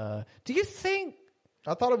 Do you think?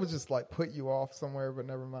 I thought it would just like put you off somewhere, but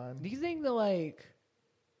never mind. Do you think Do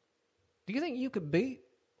you think you could beat,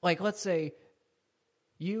 like, let's say,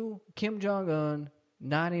 you, Kim Jong-un,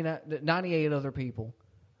 98 other people,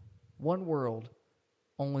 one world,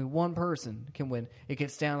 only one person can win. It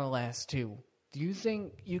gets down to the last two. Do you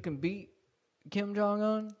think you can beat Kim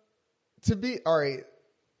Jong-un? To be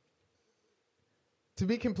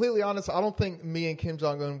completely honest, I don't think me and Kim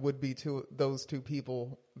Jong-un would be those two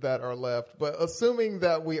people that are left. But assuming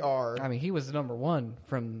that we are... I mean, he was number one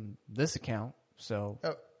from this account, so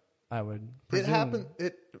I would presume...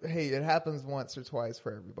 It happens once or twice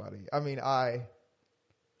for everybody. I mean, I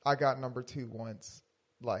got number two once.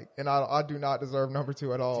 And I do not deserve number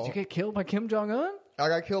two at all. Did you get killed by Kim Jong-un? I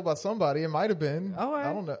got killed by somebody. It might have been. Oh,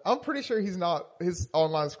 I don't know. I'm pretty sure he's not. His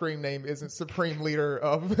online screen name isn't Supreme Leader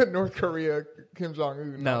of North Korea, Kim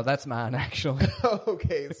Jong-un. No, that's mine, actually.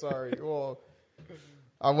 Okay, sorry. Well,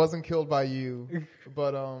 I wasn't killed by you,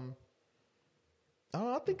 but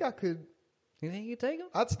I think I could. You think you could take him?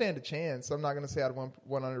 I'd stand a chance. I'm not going to say I'd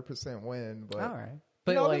 100% win, but all right.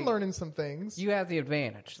 But I've been learning some things. You have the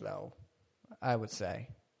advantage, though. I would say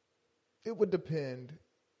it would depend.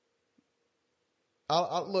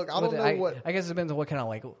 I don't know what. I guess it depends on what kind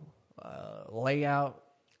of layout.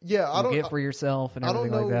 Yeah, I don't get for yourself and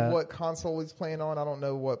everything like that. I don't know what console he's playing on. I don't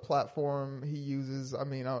know what platform he uses. I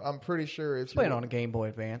mean, I'm pretty sure if he's playing on a Game Boy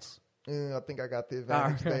Advance. I think I got the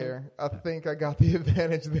advantage there. I think I got the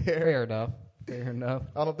advantage there. Fair enough.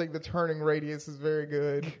 I don't think the turning radius is very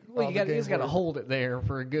good. Well, you just got to hold it there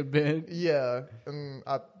for a good bit. Yeah, and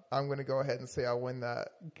I'm going to go ahead and say I win that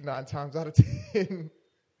 9 times out of 10.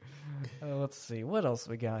 Let's see. What else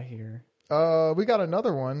we got here? We got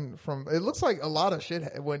another one from... It looks like a lot of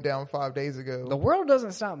shit went down 5 days ago. The world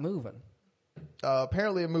doesn't stop moving.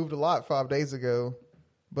 Apparently it moved a lot 5 days ago.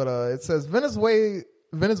 But it says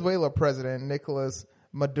Venezuela President Nicolas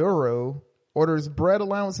Maduro orders bread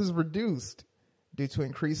allowances reduced due to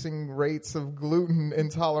increasing rates of gluten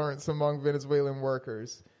intolerance among Venezuelan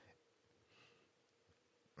workers.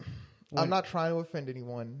 I'm not trying to offend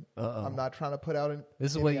anyone. I'm not trying to put out...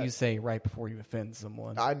 This is what you say right before you offend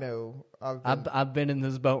someone. I know. I've been in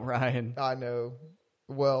this boat, Ryan. I know.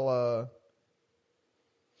 Well,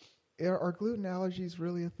 are gluten allergies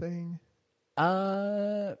really a thing?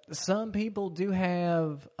 Some people do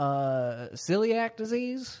have celiac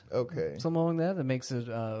disease. Okay. Something along that makes it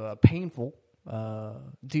a painful,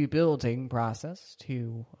 debilitating process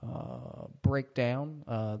to break down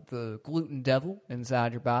the gluten devil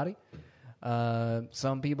inside your body.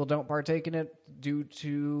 Some people don't partake in it due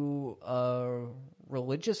to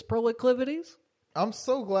religious proclivities. I'm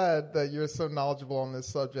so glad that you're so knowledgeable on this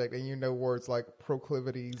subject and you know words like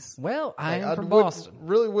proclivities. Well, I'm from Boston.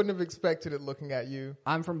 Really wouldn't have expected it looking at you.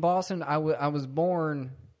 I'm from Boston. I was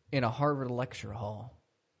born in a Harvard lecture hall.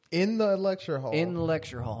 In the lecture hall? In the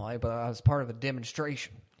lecture hall. But I was part of a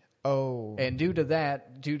demonstration. Oh. And due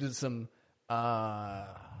to some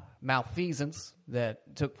malfeasance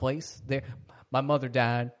that took place there, my mother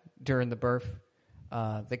died during the birth.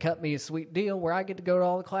 They cut me a sweet deal where I get to go to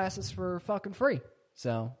all the classes for fucking free.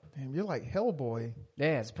 So, damn, you're like Hellboy.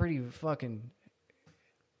 Yeah, it's pretty fucking.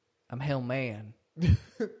 I'm Hell Man.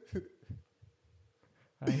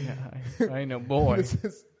 I ain't no boy.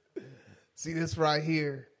 See this right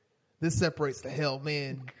here. This separates the Hell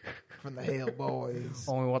Men from the Hell Boys.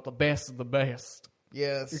 Only want the best of the best.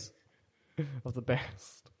 Yes, of the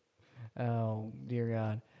best. Oh dear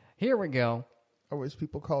God. Here we go. I wish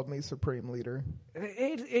people called me Supreme Leader.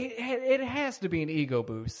 It has to be an ego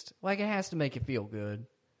boost. Like, it has to make you feel good.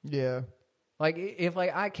 Yeah. Like, if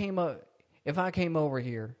I came over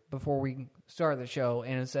here before we started the show,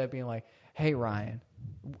 and instead of being like, "Hey Ryan,"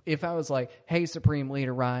 if I was like, "Hey Supreme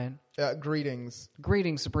Leader Ryan," greetings,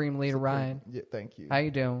 Supreme Leader Ryan. Yeah, thank you. How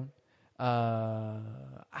you doing?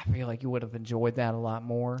 I feel like you would have enjoyed that a lot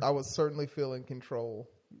more. I was certainly feeling control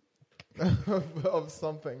of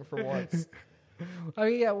something for once. Oh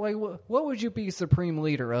yeah, like what would you be Supreme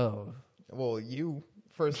Leader of? Well, you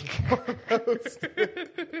first and foremost,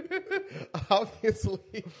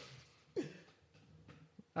 obviously.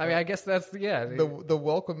 I mean, I guess that's the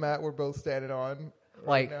welcome mat we're both standing on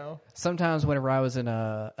right now. Sometimes whenever I was in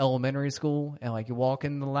elementary school and like you walk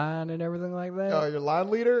in the line and everything like that. Oh, your line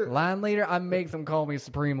leader. I make them call me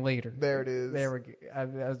Supreme Leader. There it is. There we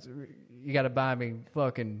go. You got to buy me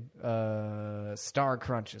fucking Star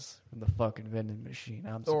Crunches from the fucking vending machine.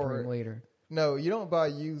 I'm Supreme Leader. No, you don't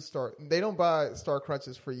buy They don't buy Star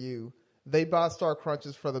Crunches for you. They buy Star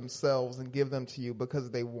Crunches for themselves and give them to you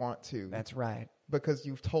because they want to. That's right. Because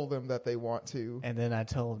you've told them that they want to. And then I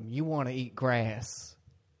told them, you want to eat grass,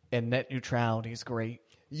 and net neutrality is great.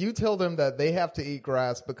 You tell them that they have to eat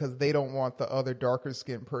grass because they don't want the other darker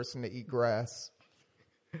skinned person to eat grass.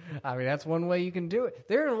 I mean, that's one way you can do it.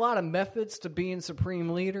 There are a lot of methods to being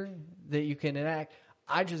Supreme Leader that you can enact.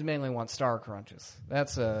 I just mainly want Star Crunches.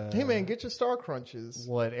 That's hey man, get your Star Crunches.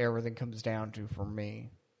 What everything comes down to for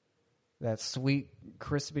me. That sweet,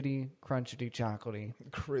 crispity, crunchity, chocolatey.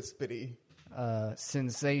 Crispity.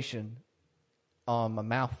 Sensation on my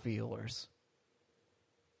mouth feelers.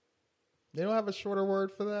 They don't have a shorter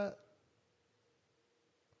word for that?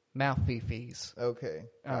 Mouth fee-fees. Okay.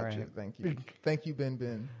 Gotcha. All right. Thank you. Thank you,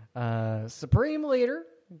 Ben. Supreme Leader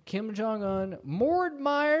Kim Jong-un, more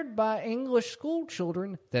admired by English school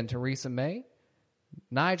children than Theresa May,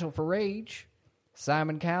 Nigel Farage,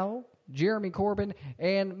 Simon Cowell, Jeremy Corbyn,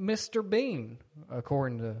 and Mr. Bean,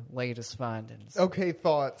 according to latest findings. Okay,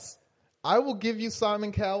 thoughts. I will give you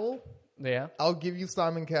Simon Cowell. Yeah. I'll give you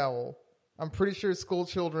Simon Cowell. I'm pretty sure school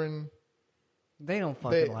children... They don't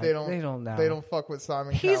fucking they don't know. They don't fuck with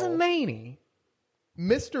Simon Cowell. He's a manie.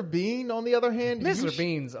 Mr. Bean, on the other hand... Mr.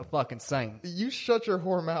 Bean's a fucking saint. You shut your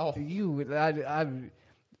whore mouth.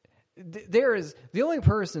 There is... The only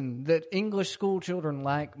person that English school children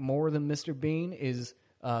like more than Mr. Bean is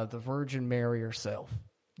the Virgin Mary herself.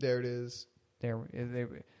 There it is.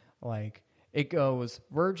 It goes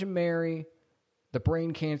Virgin Mary, the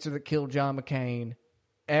brain cancer that killed John McCain,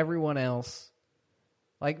 everyone else.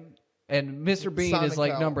 And Mr. Bean Simon is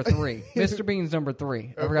like Cowell. number 3. Mr. Bean's number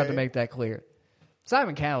 3. I forgot to make that clear.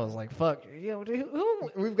 Simon Cowell is like, fuck.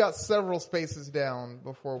 Who? We've got several spaces down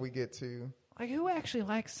before we get to... who actually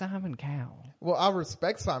likes Simon Cowell? Well, I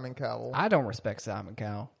respect Simon Cowell. I don't respect Simon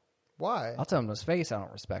Cowell. Why? I'll tell him to his face I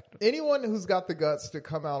don't respect him. Anyone who's got the guts to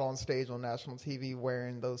come out on stage on national TV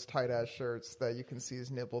wearing those tight-ass shirts that you can see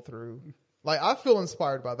his nipple through... I feel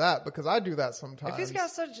inspired by that because I do that sometimes. If he's got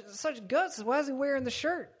such guts, why is he wearing the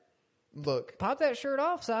shirt? Look. Pop that shirt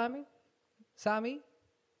off, Siamese. Come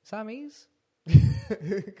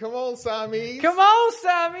on, Siamese. Come on,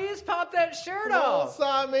 Siamese. Pop that shirt off. Come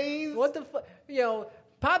on, Siamese. What the fuck?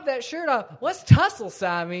 Pop that shirt off. Let's tussle,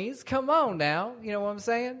 Siamese. Come on now. You know what I'm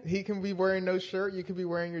saying? He can be wearing no shirt. You can be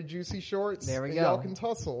wearing your juicy shorts. There we go. Y'all can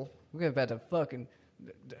tussle. We're about to fucking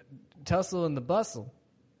tussle in the bustle.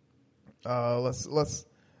 Let's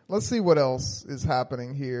see what else is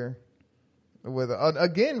happening here. With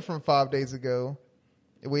again from 5 days ago,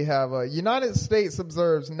 we have United States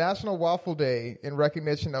observes National Waffle Day in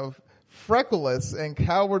recognition of freckless and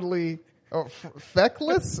cowardly.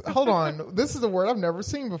 Feckless? Hold on, this is a word I've never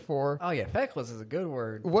seen before. Oh yeah, feckless is a good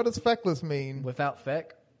word. What does feckless mean? Without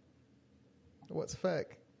feck. What's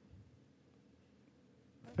feck?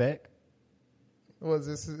 Feck? Was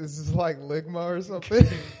this? Is this like ligma or something?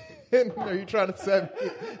 Are you trying to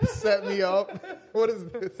set me up? What is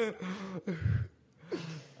this?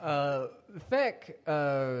 Feck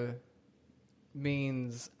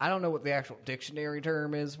means, I don't know what the actual dictionary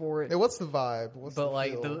term is for it. Hey, what's the vibe? What's but the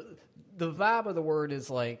like feel? the vibe of the word is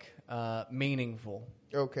like meaningful.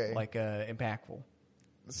 Okay. Like impactful.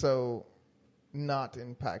 So not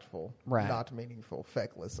impactful. Right. Not meaningful.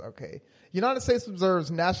 Feckless. Okay. United States observes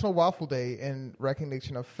National Waffle Day in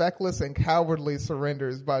recognition of feckless and cowardly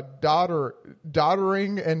surrenders by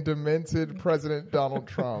doddering and demented President Donald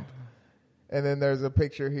Trump. And then there's a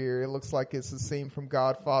picture here. It looks like it's a scene from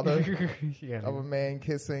Godfather of a man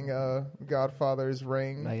kissing Godfather's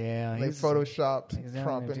ring. Yeah, they photoshopped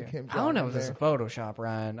Trump and Kim Jong-un. I don't know if this is Photoshop,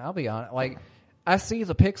 Ryan. I'll be honest. Like, I see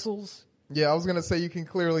the pixels. Yeah, I was going to say you can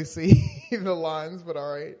clearly see the lines, but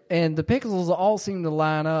all right. And the pixels all seem to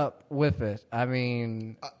line up with it. I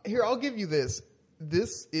mean... here, I'll give you this.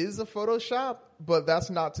 This is a Photoshop, but that's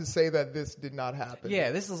not to say that this did not happen.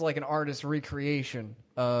 Yeah, this is like an artist's recreation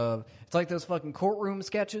of... It's like those fucking courtroom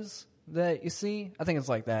sketches that you see. I think it's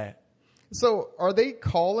like that. So, are they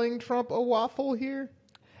calling Trump a waffle here?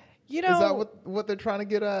 You know... Is that what they're trying to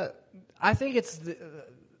get at? I think it's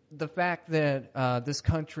the fact that this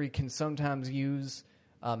country can sometimes use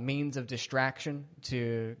means of distraction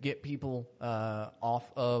to get people off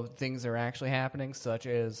of things that are actually happening, such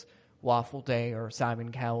as Waffle Day or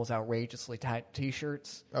Simon Cowell's outrageously tight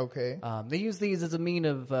T-shirts. Okay. They use these as a mean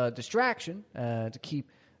of distraction to keep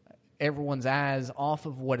everyone's eyes off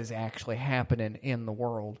of what is actually happening in the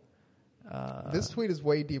world. This tweet is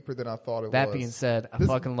way deeper than I thought it was. That being said, I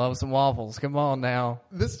fucking love some waffles. Come on now.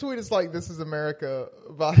 This tweet is like This Is America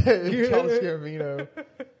by Childish Gambino.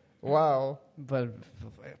 Wow. But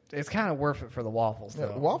it's kind of worth it for the waffles, though.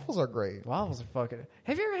 Yeah, waffles are great. Waffles are fucking...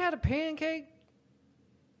 Have you ever had a pancake?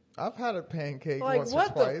 I've had a pancake like, once or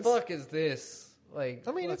twice. What the fuck is this? Like,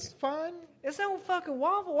 I mean, it's fine. It's no fucking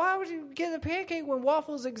waffle. Why would you get a pancake when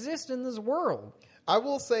waffles exist in this world? I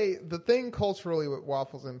will say the thing culturally with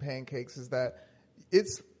waffles and pancakes is that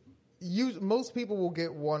most people will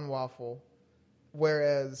get one waffle,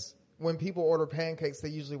 whereas when people order pancakes, they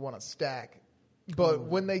usually want a stack. But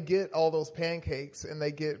when they get all those pancakes and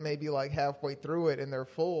they get maybe like halfway through it and they're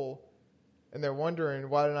full and they're wondering,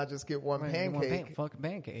 why didn't I just get one pancake? Fucking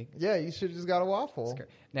pancake. Yeah, you should have just got a waffle.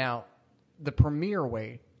 Now, the premier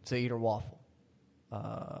way to eat a waffle,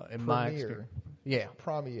 in my experience. Yeah.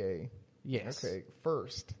 Premier. Yes. Okay,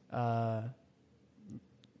 first.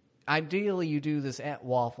 Ideally, you do this at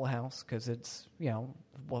Waffle House because it's,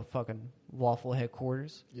 fucking waffle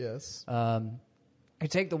headquarters. Yes. You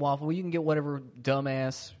take the waffle. You can get whatever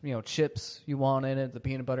dumbass, chips you want in it. The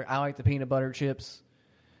peanut butter. I like the peanut butter chips.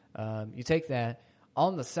 You take that.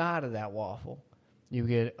 On the side of that waffle, you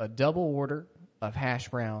get a double order of hash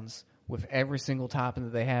browns with every single topping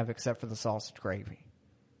that they have except for the sausage gravy.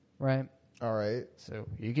 Right? All right. So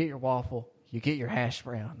you get your waffle. You get your hash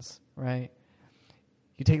browns. Right?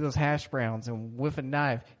 You take those hash browns and with a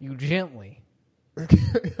knife, you gently guide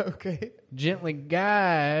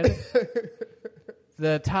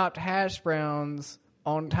the topped hash browns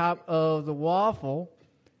on top of the waffle.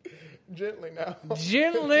 Gently now.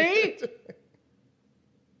 Gently.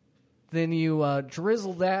 Then you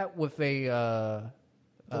drizzle that with a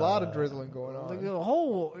lot of drizzling going on. The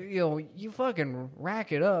whole, you fucking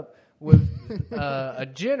rack it up with a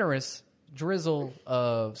generous drizzle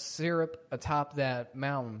of syrup atop that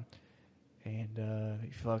mountain. And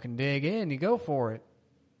you fucking dig in. You go for it.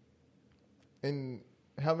 And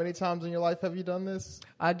how many times in your life have you done this?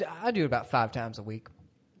 I do it about 5 times a week.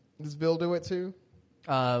 Does Bill do it too?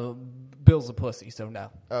 Bill's a pussy, so no.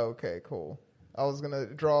 Oh, okay, cool. I was going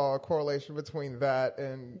to draw a correlation between that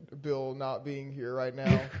and Bill not being here right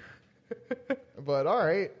now. But all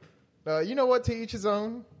right. You know what? To each his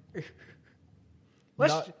own.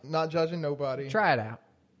 Not judging nobody. Try it out.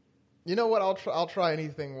 You know what? I'll try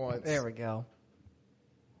anything once. There we go.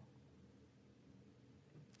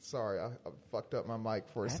 Sorry, I fucked up my mic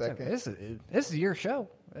for a second. Okay. This is your show.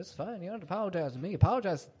 It's fine. You don't have to apologize to me.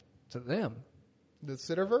 Apologize to them. The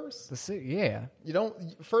Sitterverse? Yeah. You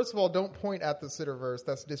don't. First of all, don't point at the Sitterverse.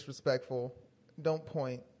 That's disrespectful. Don't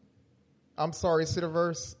point. I'm sorry,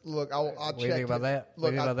 Sitterverse. Look, I'll check. What do you think about that? What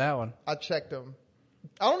do you think about that one? I checked him.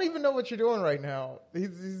 I don't even know what you're doing right now.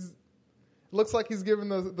 He's looks like he's giving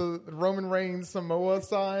the Roman Reigns Samoa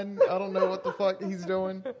sign. I don't know what the fuck he's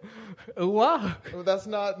doing. Wow. That's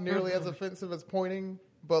not nearly as offensive as pointing.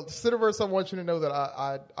 But Sitterverse, I want you to know that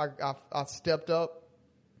I stepped up.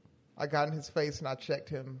 I got in his face and I checked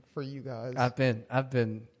him for you guys. I've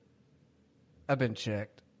been I've been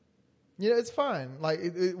checked. Yeah, it's fine. Like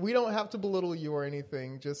we don't have to belittle you or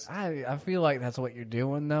anything. Just I feel like that's what you're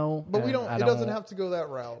doing though. But we don't. It doesn't have to go that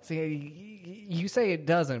route. See, you say it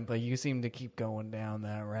doesn't, but you seem to keep going down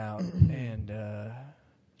that route. And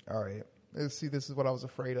all right, let's see. This is what I was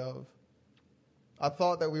afraid of. I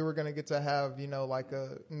thought that we were going to get to have, like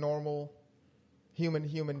a normal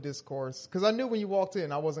human discourse. Because I knew when you walked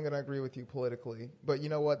in, I wasn't going to agree with you politically. But you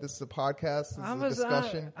know what? This is a podcast. This is a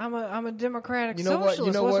discussion. I'm a democratic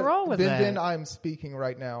socialist. What's wrong with that? Ben, I'm speaking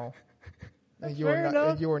right now. And you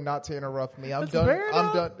are not to interrupt me. I'm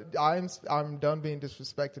done being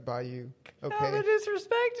disrespected by you. Okay. I haven't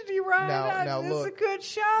disrespected you, Ryan. Now this look. is a good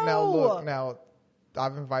show. Now look. Now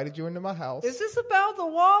I've invited you into my house. Is this about the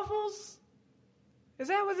waffles? Is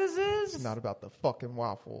that what this is? It's not about the fucking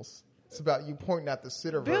waffles. It's about you pointing at the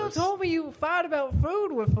Sitterverse. Bill told me you fight about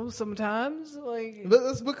food with him sometimes. But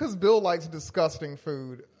it's because Bill likes disgusting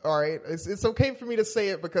food. All right, it's okay for me to say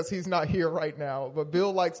it because he's not here right now. But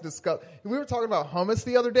Bill likes disgust. We were talking about hummus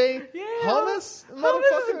the other day. Yeah, hummus.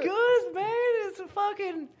 Hummus is good,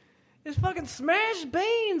 man. It's fucking smashed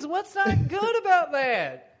beans. What's not good about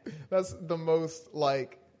that? That's the most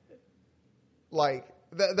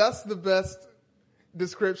that's the best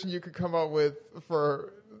description you could come up with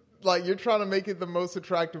for. You're trying to make it the most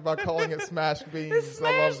attractive by calling it smashed beans. It's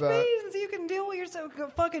smashed I love that. beans. You can deal with your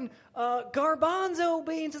fucking garbanzo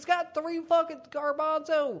beans. It's got 3 fucking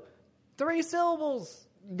garbanzo. 3 syllables.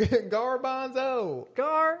 Garbanzo.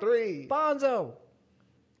 3. Bonzo.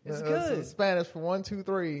 It's good. It's Spanish for 1, 2,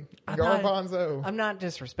 3. Garbanzo. I'm not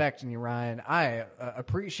disrespecting you, Ryan. I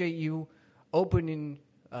appreciate you opening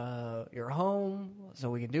your home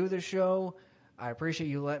so we can do this show. I appreciate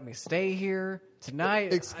you letting me stay here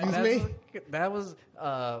tonight. Excuse me? That was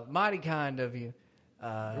mighty kind of you.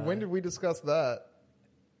 When did we discuss that?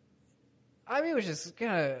 I mean, it was just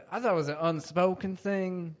I thought it was an unspoken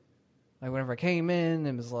thing. Like, whenever I came in,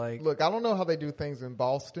 it was like... Look, I don't know how they do things in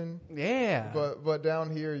Boston. Yeah. But down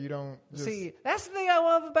here, you don't just... See, that's the thing I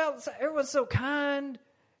love about... Everyone's so kind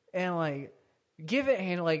and, give it and,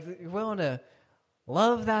 you're willing to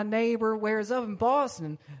love thy neighbor. Whereas up in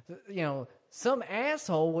Boston, some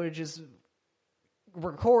asshole would have just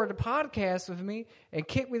recorded a podcast with me and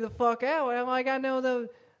kicked me the fuck out. And I'm like, I know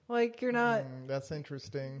you're not... that's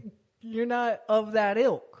interesting. You're not of that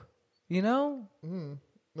ilk, you know?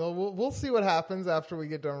 Well, we'll see what happens after we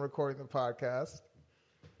get done recording the podcast.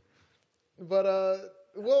 But,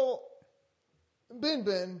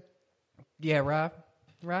 Ben. Yeah,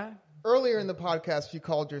 right? Earlier in the podcast, you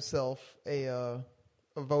called yourself a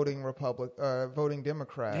voting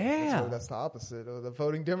Democrat. Yeah. That's the opposite of the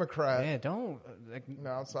voting Democrat. Yeah, don't let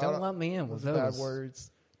me in with those bad words.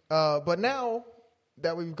 But now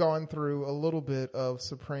that we've gone through a little bit of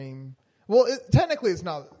Supreme... Well, technically it's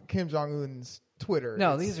not Kim Jong-un's Twitter.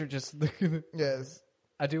 No, these are just... Yes.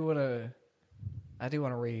 I do want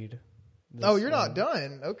to read this. Oh, you're not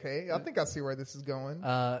done. Okay. I think I see where this is going.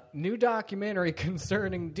 New documentary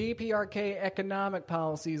concerning DPRK economic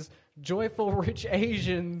policies. Joyful rich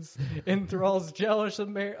Asians enthralls jealous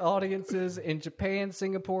audiences in Japan,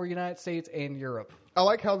 Singapore, United States, and Europe. I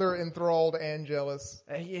like how they're enthralled and jealous.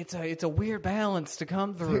 It's a weird balance to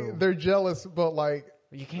come through. They're jealous, but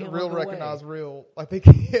you can't real recognize real. They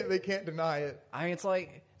can't deny it. I mean, it's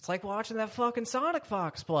like watching that fucking Sonic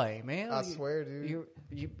Fox play, man. I swear, dude.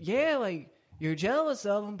 You're jealous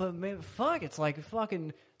of him, but man, fuck, it's like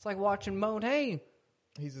watching Monet.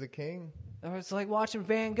 He's the king. Or it's like watching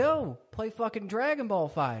Van Gogh play fucking Dragon Ball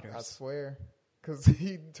Fighters. I swear, because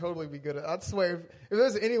he'd totally be good at. I swear, if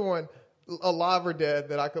there's anyone alive or dead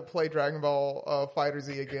that I could play Dragon Ball Fighter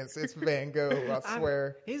Z against, it's Van Gogh. I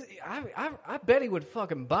swear. I bet he would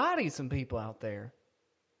fucking body some people out there.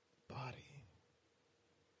 Body.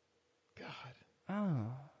 God. Oh.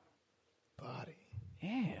 Body.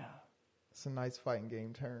 Yeah. It's a nice fighting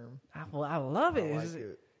game term. I love it. I like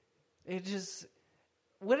it. It just,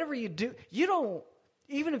 whatever you do, you don't,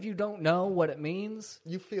 even if you don't know what it means.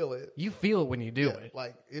 You feel it. You feel it when you do it.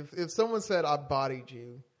 Like, if someone said, I bodied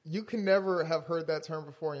you, you can never have heard that term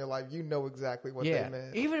before in your life. You know exactly what they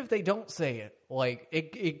meant. Even if they don't say it,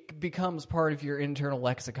 it becomes part of your internal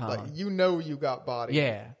lexicon. You got bodied.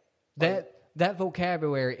 Yeah. That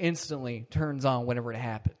vocabulary instantly turns on whenever it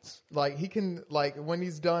happens. He can, when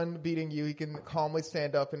he's done beating you, he can calmly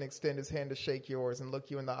stand up and extend his hand to shake yours and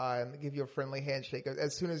look you in the eye and give you a friendly handshake.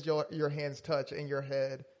 As soon as your hands touch in your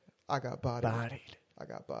head, I got bodied. I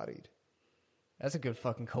got bodied. That's a good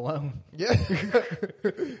fucking cologne. Yeah.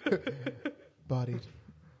 Bodied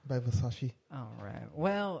by Versace. All right.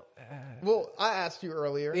 Well, I asked you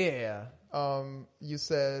earlier. Yeah. You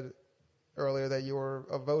said earlier that you were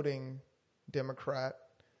a voting Democrat,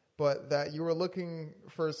 but that you were looking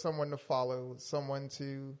for someone to follow, someone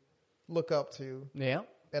to look up to. Yeah.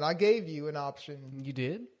 And I gave you an option. You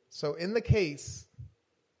did? So in the case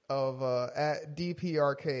of at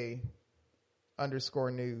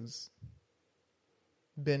DPRK_news,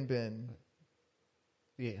 Ben.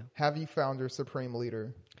 Yeah. Have you found your supreme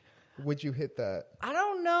leader? Would you hit that? I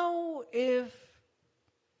don't know if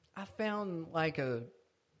I found like a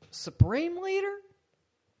supreme leader,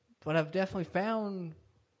 but I've definitely found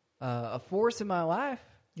a force in my life.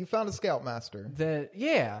 You found a scoutmaster. That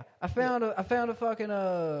I found a fucking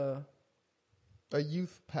a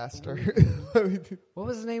youth pastor. What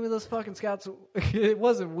was the name of those fucking scouts? It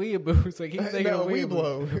wasn't weeaboos. I keep thinking of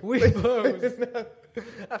Weeblow. Weeblows.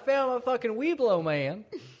 I found a fucking Weeblow man.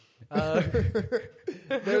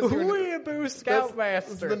 Weeaboo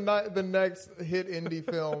Scoutmaster. The next hit indie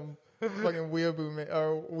film. Fucking Weeaboo man,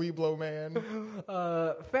 or Weeblow man.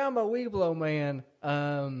 Found my Weeblow man.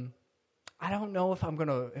 I don't know if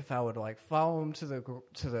I would like follow him to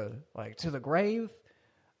the grave.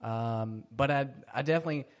 But I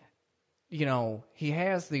definitely, he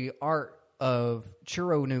has the art of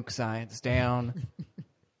churro nuke science down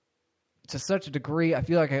to such a degree. I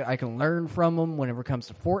feel like I can learn from him whenever it comes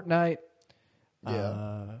to Fortnite.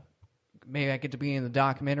 Yeah. Maybe I get to be in the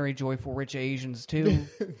documentary Joyful Rich Asians too.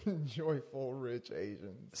 Joyful Rich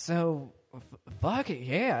Asians. So, fuck it,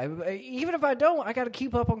 yeah. Even if I don't, I got to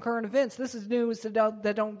keep up on current events. This is news that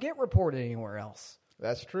don't get reported anywhere else.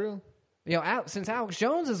 That's true. Since Alex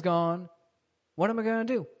Jones is gone, what am I going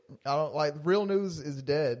to do? I don't like real news is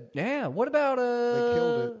dead. Yeah. What about they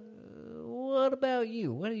killed it. What about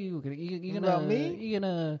you? What are you gonna? You gonna? About me? You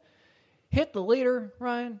gonna hit the leader,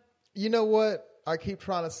 Ryan? You know what? I keep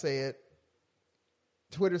trying to say it.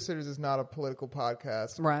 Twitter Sitters is not a political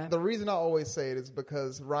podcast. Right. The reason I always say it is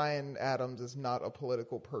because Ryan Adams is not a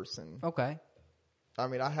political person. Okay. I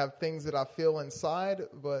mean, I have things that I feel inside,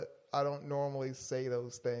 but I don't normally say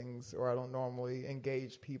those things, or I don't normally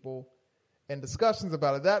engage people in discussions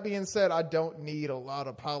about it. That being said, I don't need a lot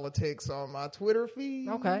of politics on my Twitter feed.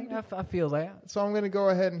 Okay, I feel that. So I'm going to go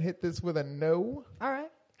ahead and hit this with a no. All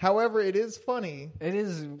right. However, it is funny. It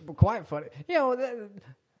is quite funny. The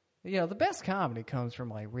best comedy comes from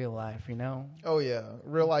like real life, Oh yeah,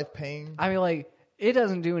 real life pain. I mean, like, it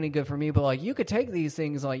doesn't do any good for me, but like you could take these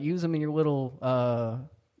things, like use them in your little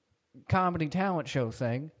comedy talent show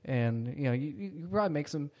thing, and you probably make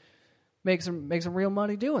some real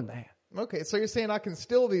money doing that. Okay, so you're saying I can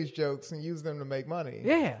steal these jokes and use them to make money?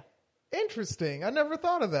 Yeah. Interesting. I never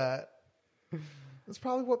thought of that. That's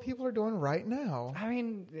probably what people are doing right now. I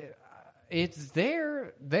mean, it's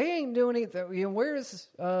there. They ain't doing anything. Where's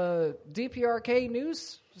DPRK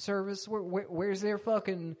news service? Where's their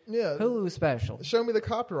fucking Hulu special? Show me the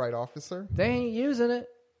copyright, officer. They ain't using it.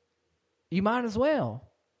 You might as well.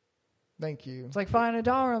 Thank you. It's like finding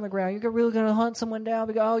 $1 on the ground. You're really going to hunt someone down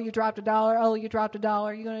and go, oh, you dropped $1. Oh, you dropped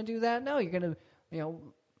 $1. You're going to do that? No, you're going to,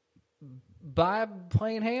 buy a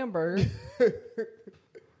plain hamburger.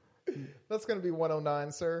 That's going to be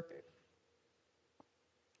 $109, sir.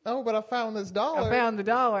 Oh, but I found this $1. I found the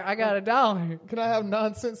 $1. I got $1. Can I have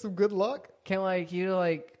 9 cents of good luck? Can you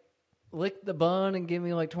lick the bun and give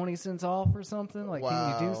me 20 cents off or something? Wow.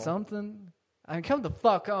 Can you do something? I mean, come the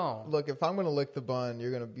fuck on. Look, if I'm going to lick the bun,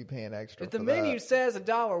 you're going to be paying extra. If the menu says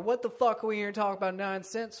 $1, what the fuck are we here talking about 9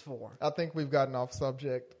 cents for? I think we've gotten off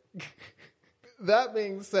subject. That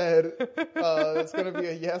being said, it's going to be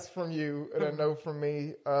a yes from you and a no from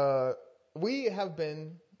me.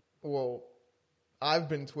 I've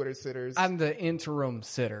been Twitter sitters. I'm the interim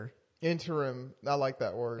sitter. Interim. I like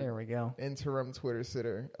that word. There we go. Interim Twitter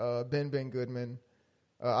sitter. Ben Goodman.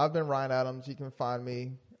 I've been Ryan Adams. You can find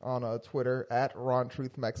me on Twitter at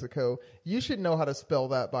RonTruthMexico. You should know how to spell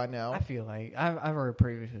that by now. I feel like I've heard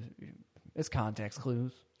previous. It's context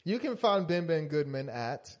clues. You can find Ben Goodman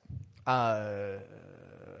at. I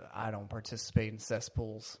don't participate in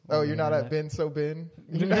cesspools. Oh, you're not at Ben So Ben?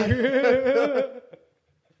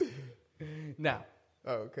 No.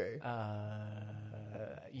 Oh, okay.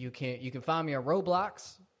 You can find me on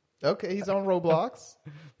Roblox. Okay, he's on Roblox.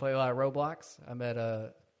 Play a lot of Roblox. I met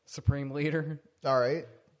a Supreme Leader. All right.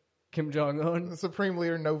 Kim Jong-un. Supreme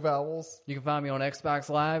Leader, no vowels. You can find me on Xbox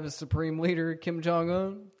Live as Supreme Leader Kim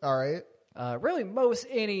Jong-un. All right. Really, most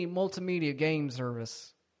any multimedia game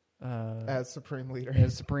service. As Supreme Leader.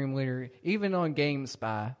 As Supreme Leader. Even on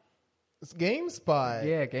GameSpy. It's GameSpy?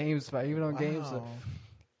 Yeah, GameSpy. Even on GameSpy.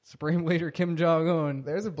 Supreme Leader Kim Jong-un.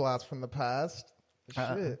 There's a blast from the past.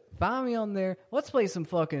 Shit. Find me on there. Let's play some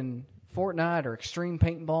fucking Fortnite or Extreme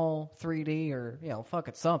Paintball 3D or,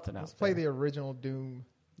 fucking something else. Let's play the original Doom.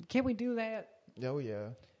 Can we do that? Oh,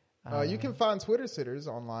 yeah. You can find Twitter Sitters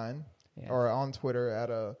online or on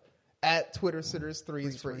Twitter at Twitter Sitters,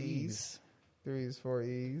 3's for E's. 3's for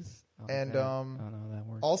E's. Okay. And I don't know how that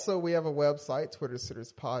works. also, we have a website,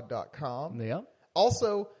 twittersitterspod.com. Yep.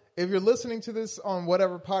 Also, if you're listening to this on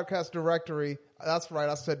whatever podcast directory, that's right,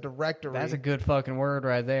 I said directory. That's a good fucking word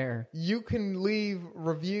right there. You can leave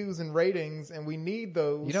reviews and ratings, and we need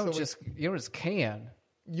those. You don't just can.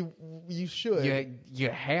 You should. You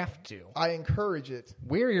have to. I encourage it.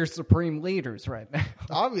 We're your supreme leaders right now.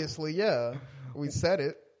 Obviously, yeah. We said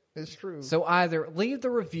it. It's true. So either leave the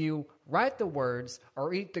review, write the words,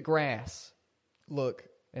 or eat the grass. Look.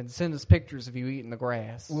 And send us pictures of you eating the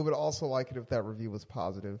grass. We would also like it if that review was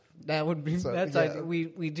positive. That would be. So, that's like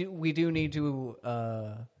we do need to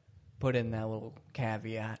put in that little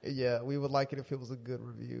caveat. Yeah, we would like it if it was a good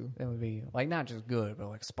review. That would be like not just good, but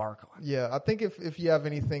like sparkling. Yeah, I think if you have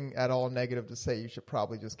anything at all negative to say, you should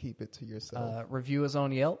probably just keep it to yourself. Review us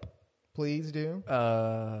on Yelp. Please do.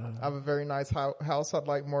 I have a very nice house. I'd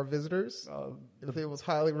like more visitors. If it was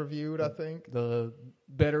highly reviewed, I think. The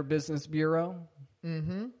Better Business Bureau.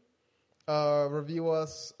 Mm-hmm. Review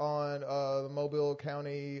us on the Mobile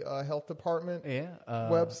County Health Department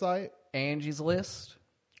website. Angie's List.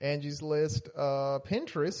 Pinterest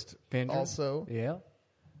also. Yeah.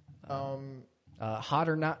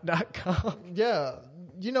 Hotornot.com. Yeah.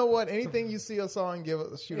 You know what? Anything you see us on,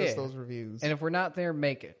 shoot us those reviews. And if we're not there,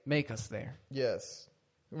 make us there. Yes.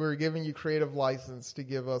 We're giving you creative license to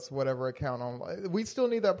give us whatever account on. We still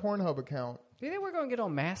need that Pornhub account. Do you think we're going to get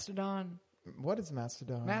on Mastodon? What is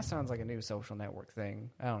Mastodon? Mastodon's like a new social network thing.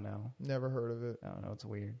 I don't know. Never heard of it. I don't know. It's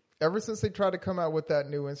weird. Ever since they tried to come out with that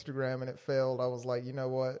new Instagram and it failed, I was like, you know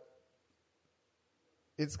what?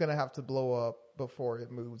 It's going to have to blow up before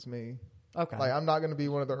it moves me. Okay. Like, I'm not going to be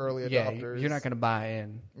one of the early adopters. You're not going to buy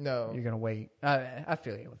in. No. You're going to wait. I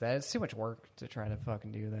feel you with that. It's too much work to try to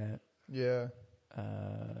fucking do that. Yeah.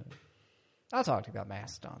 I'll talk to you about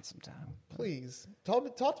Mastodon sometime. Please.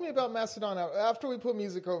 Talk to me about Mastodon after we put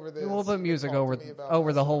music over this. We'll put music over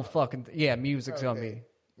the whole fucking... music's going to be...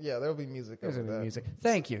 Yeah, there'll be music over that. Music.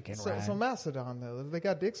 Thank you, Ken Ryan. So Mastodon, though. They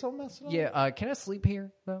got dicks on Mastodon? Yeah, can I sleep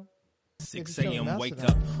here, though? 6 a.m. wake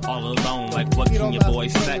up all alone, like what can your boy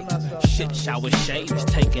say? Shit, shower, shaves,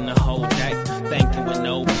 taking the whole day. Thanking with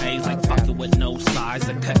no pays, like fucking with no size,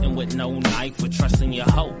 or cutting with no knife, or trusting your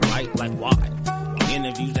hoe, right? Like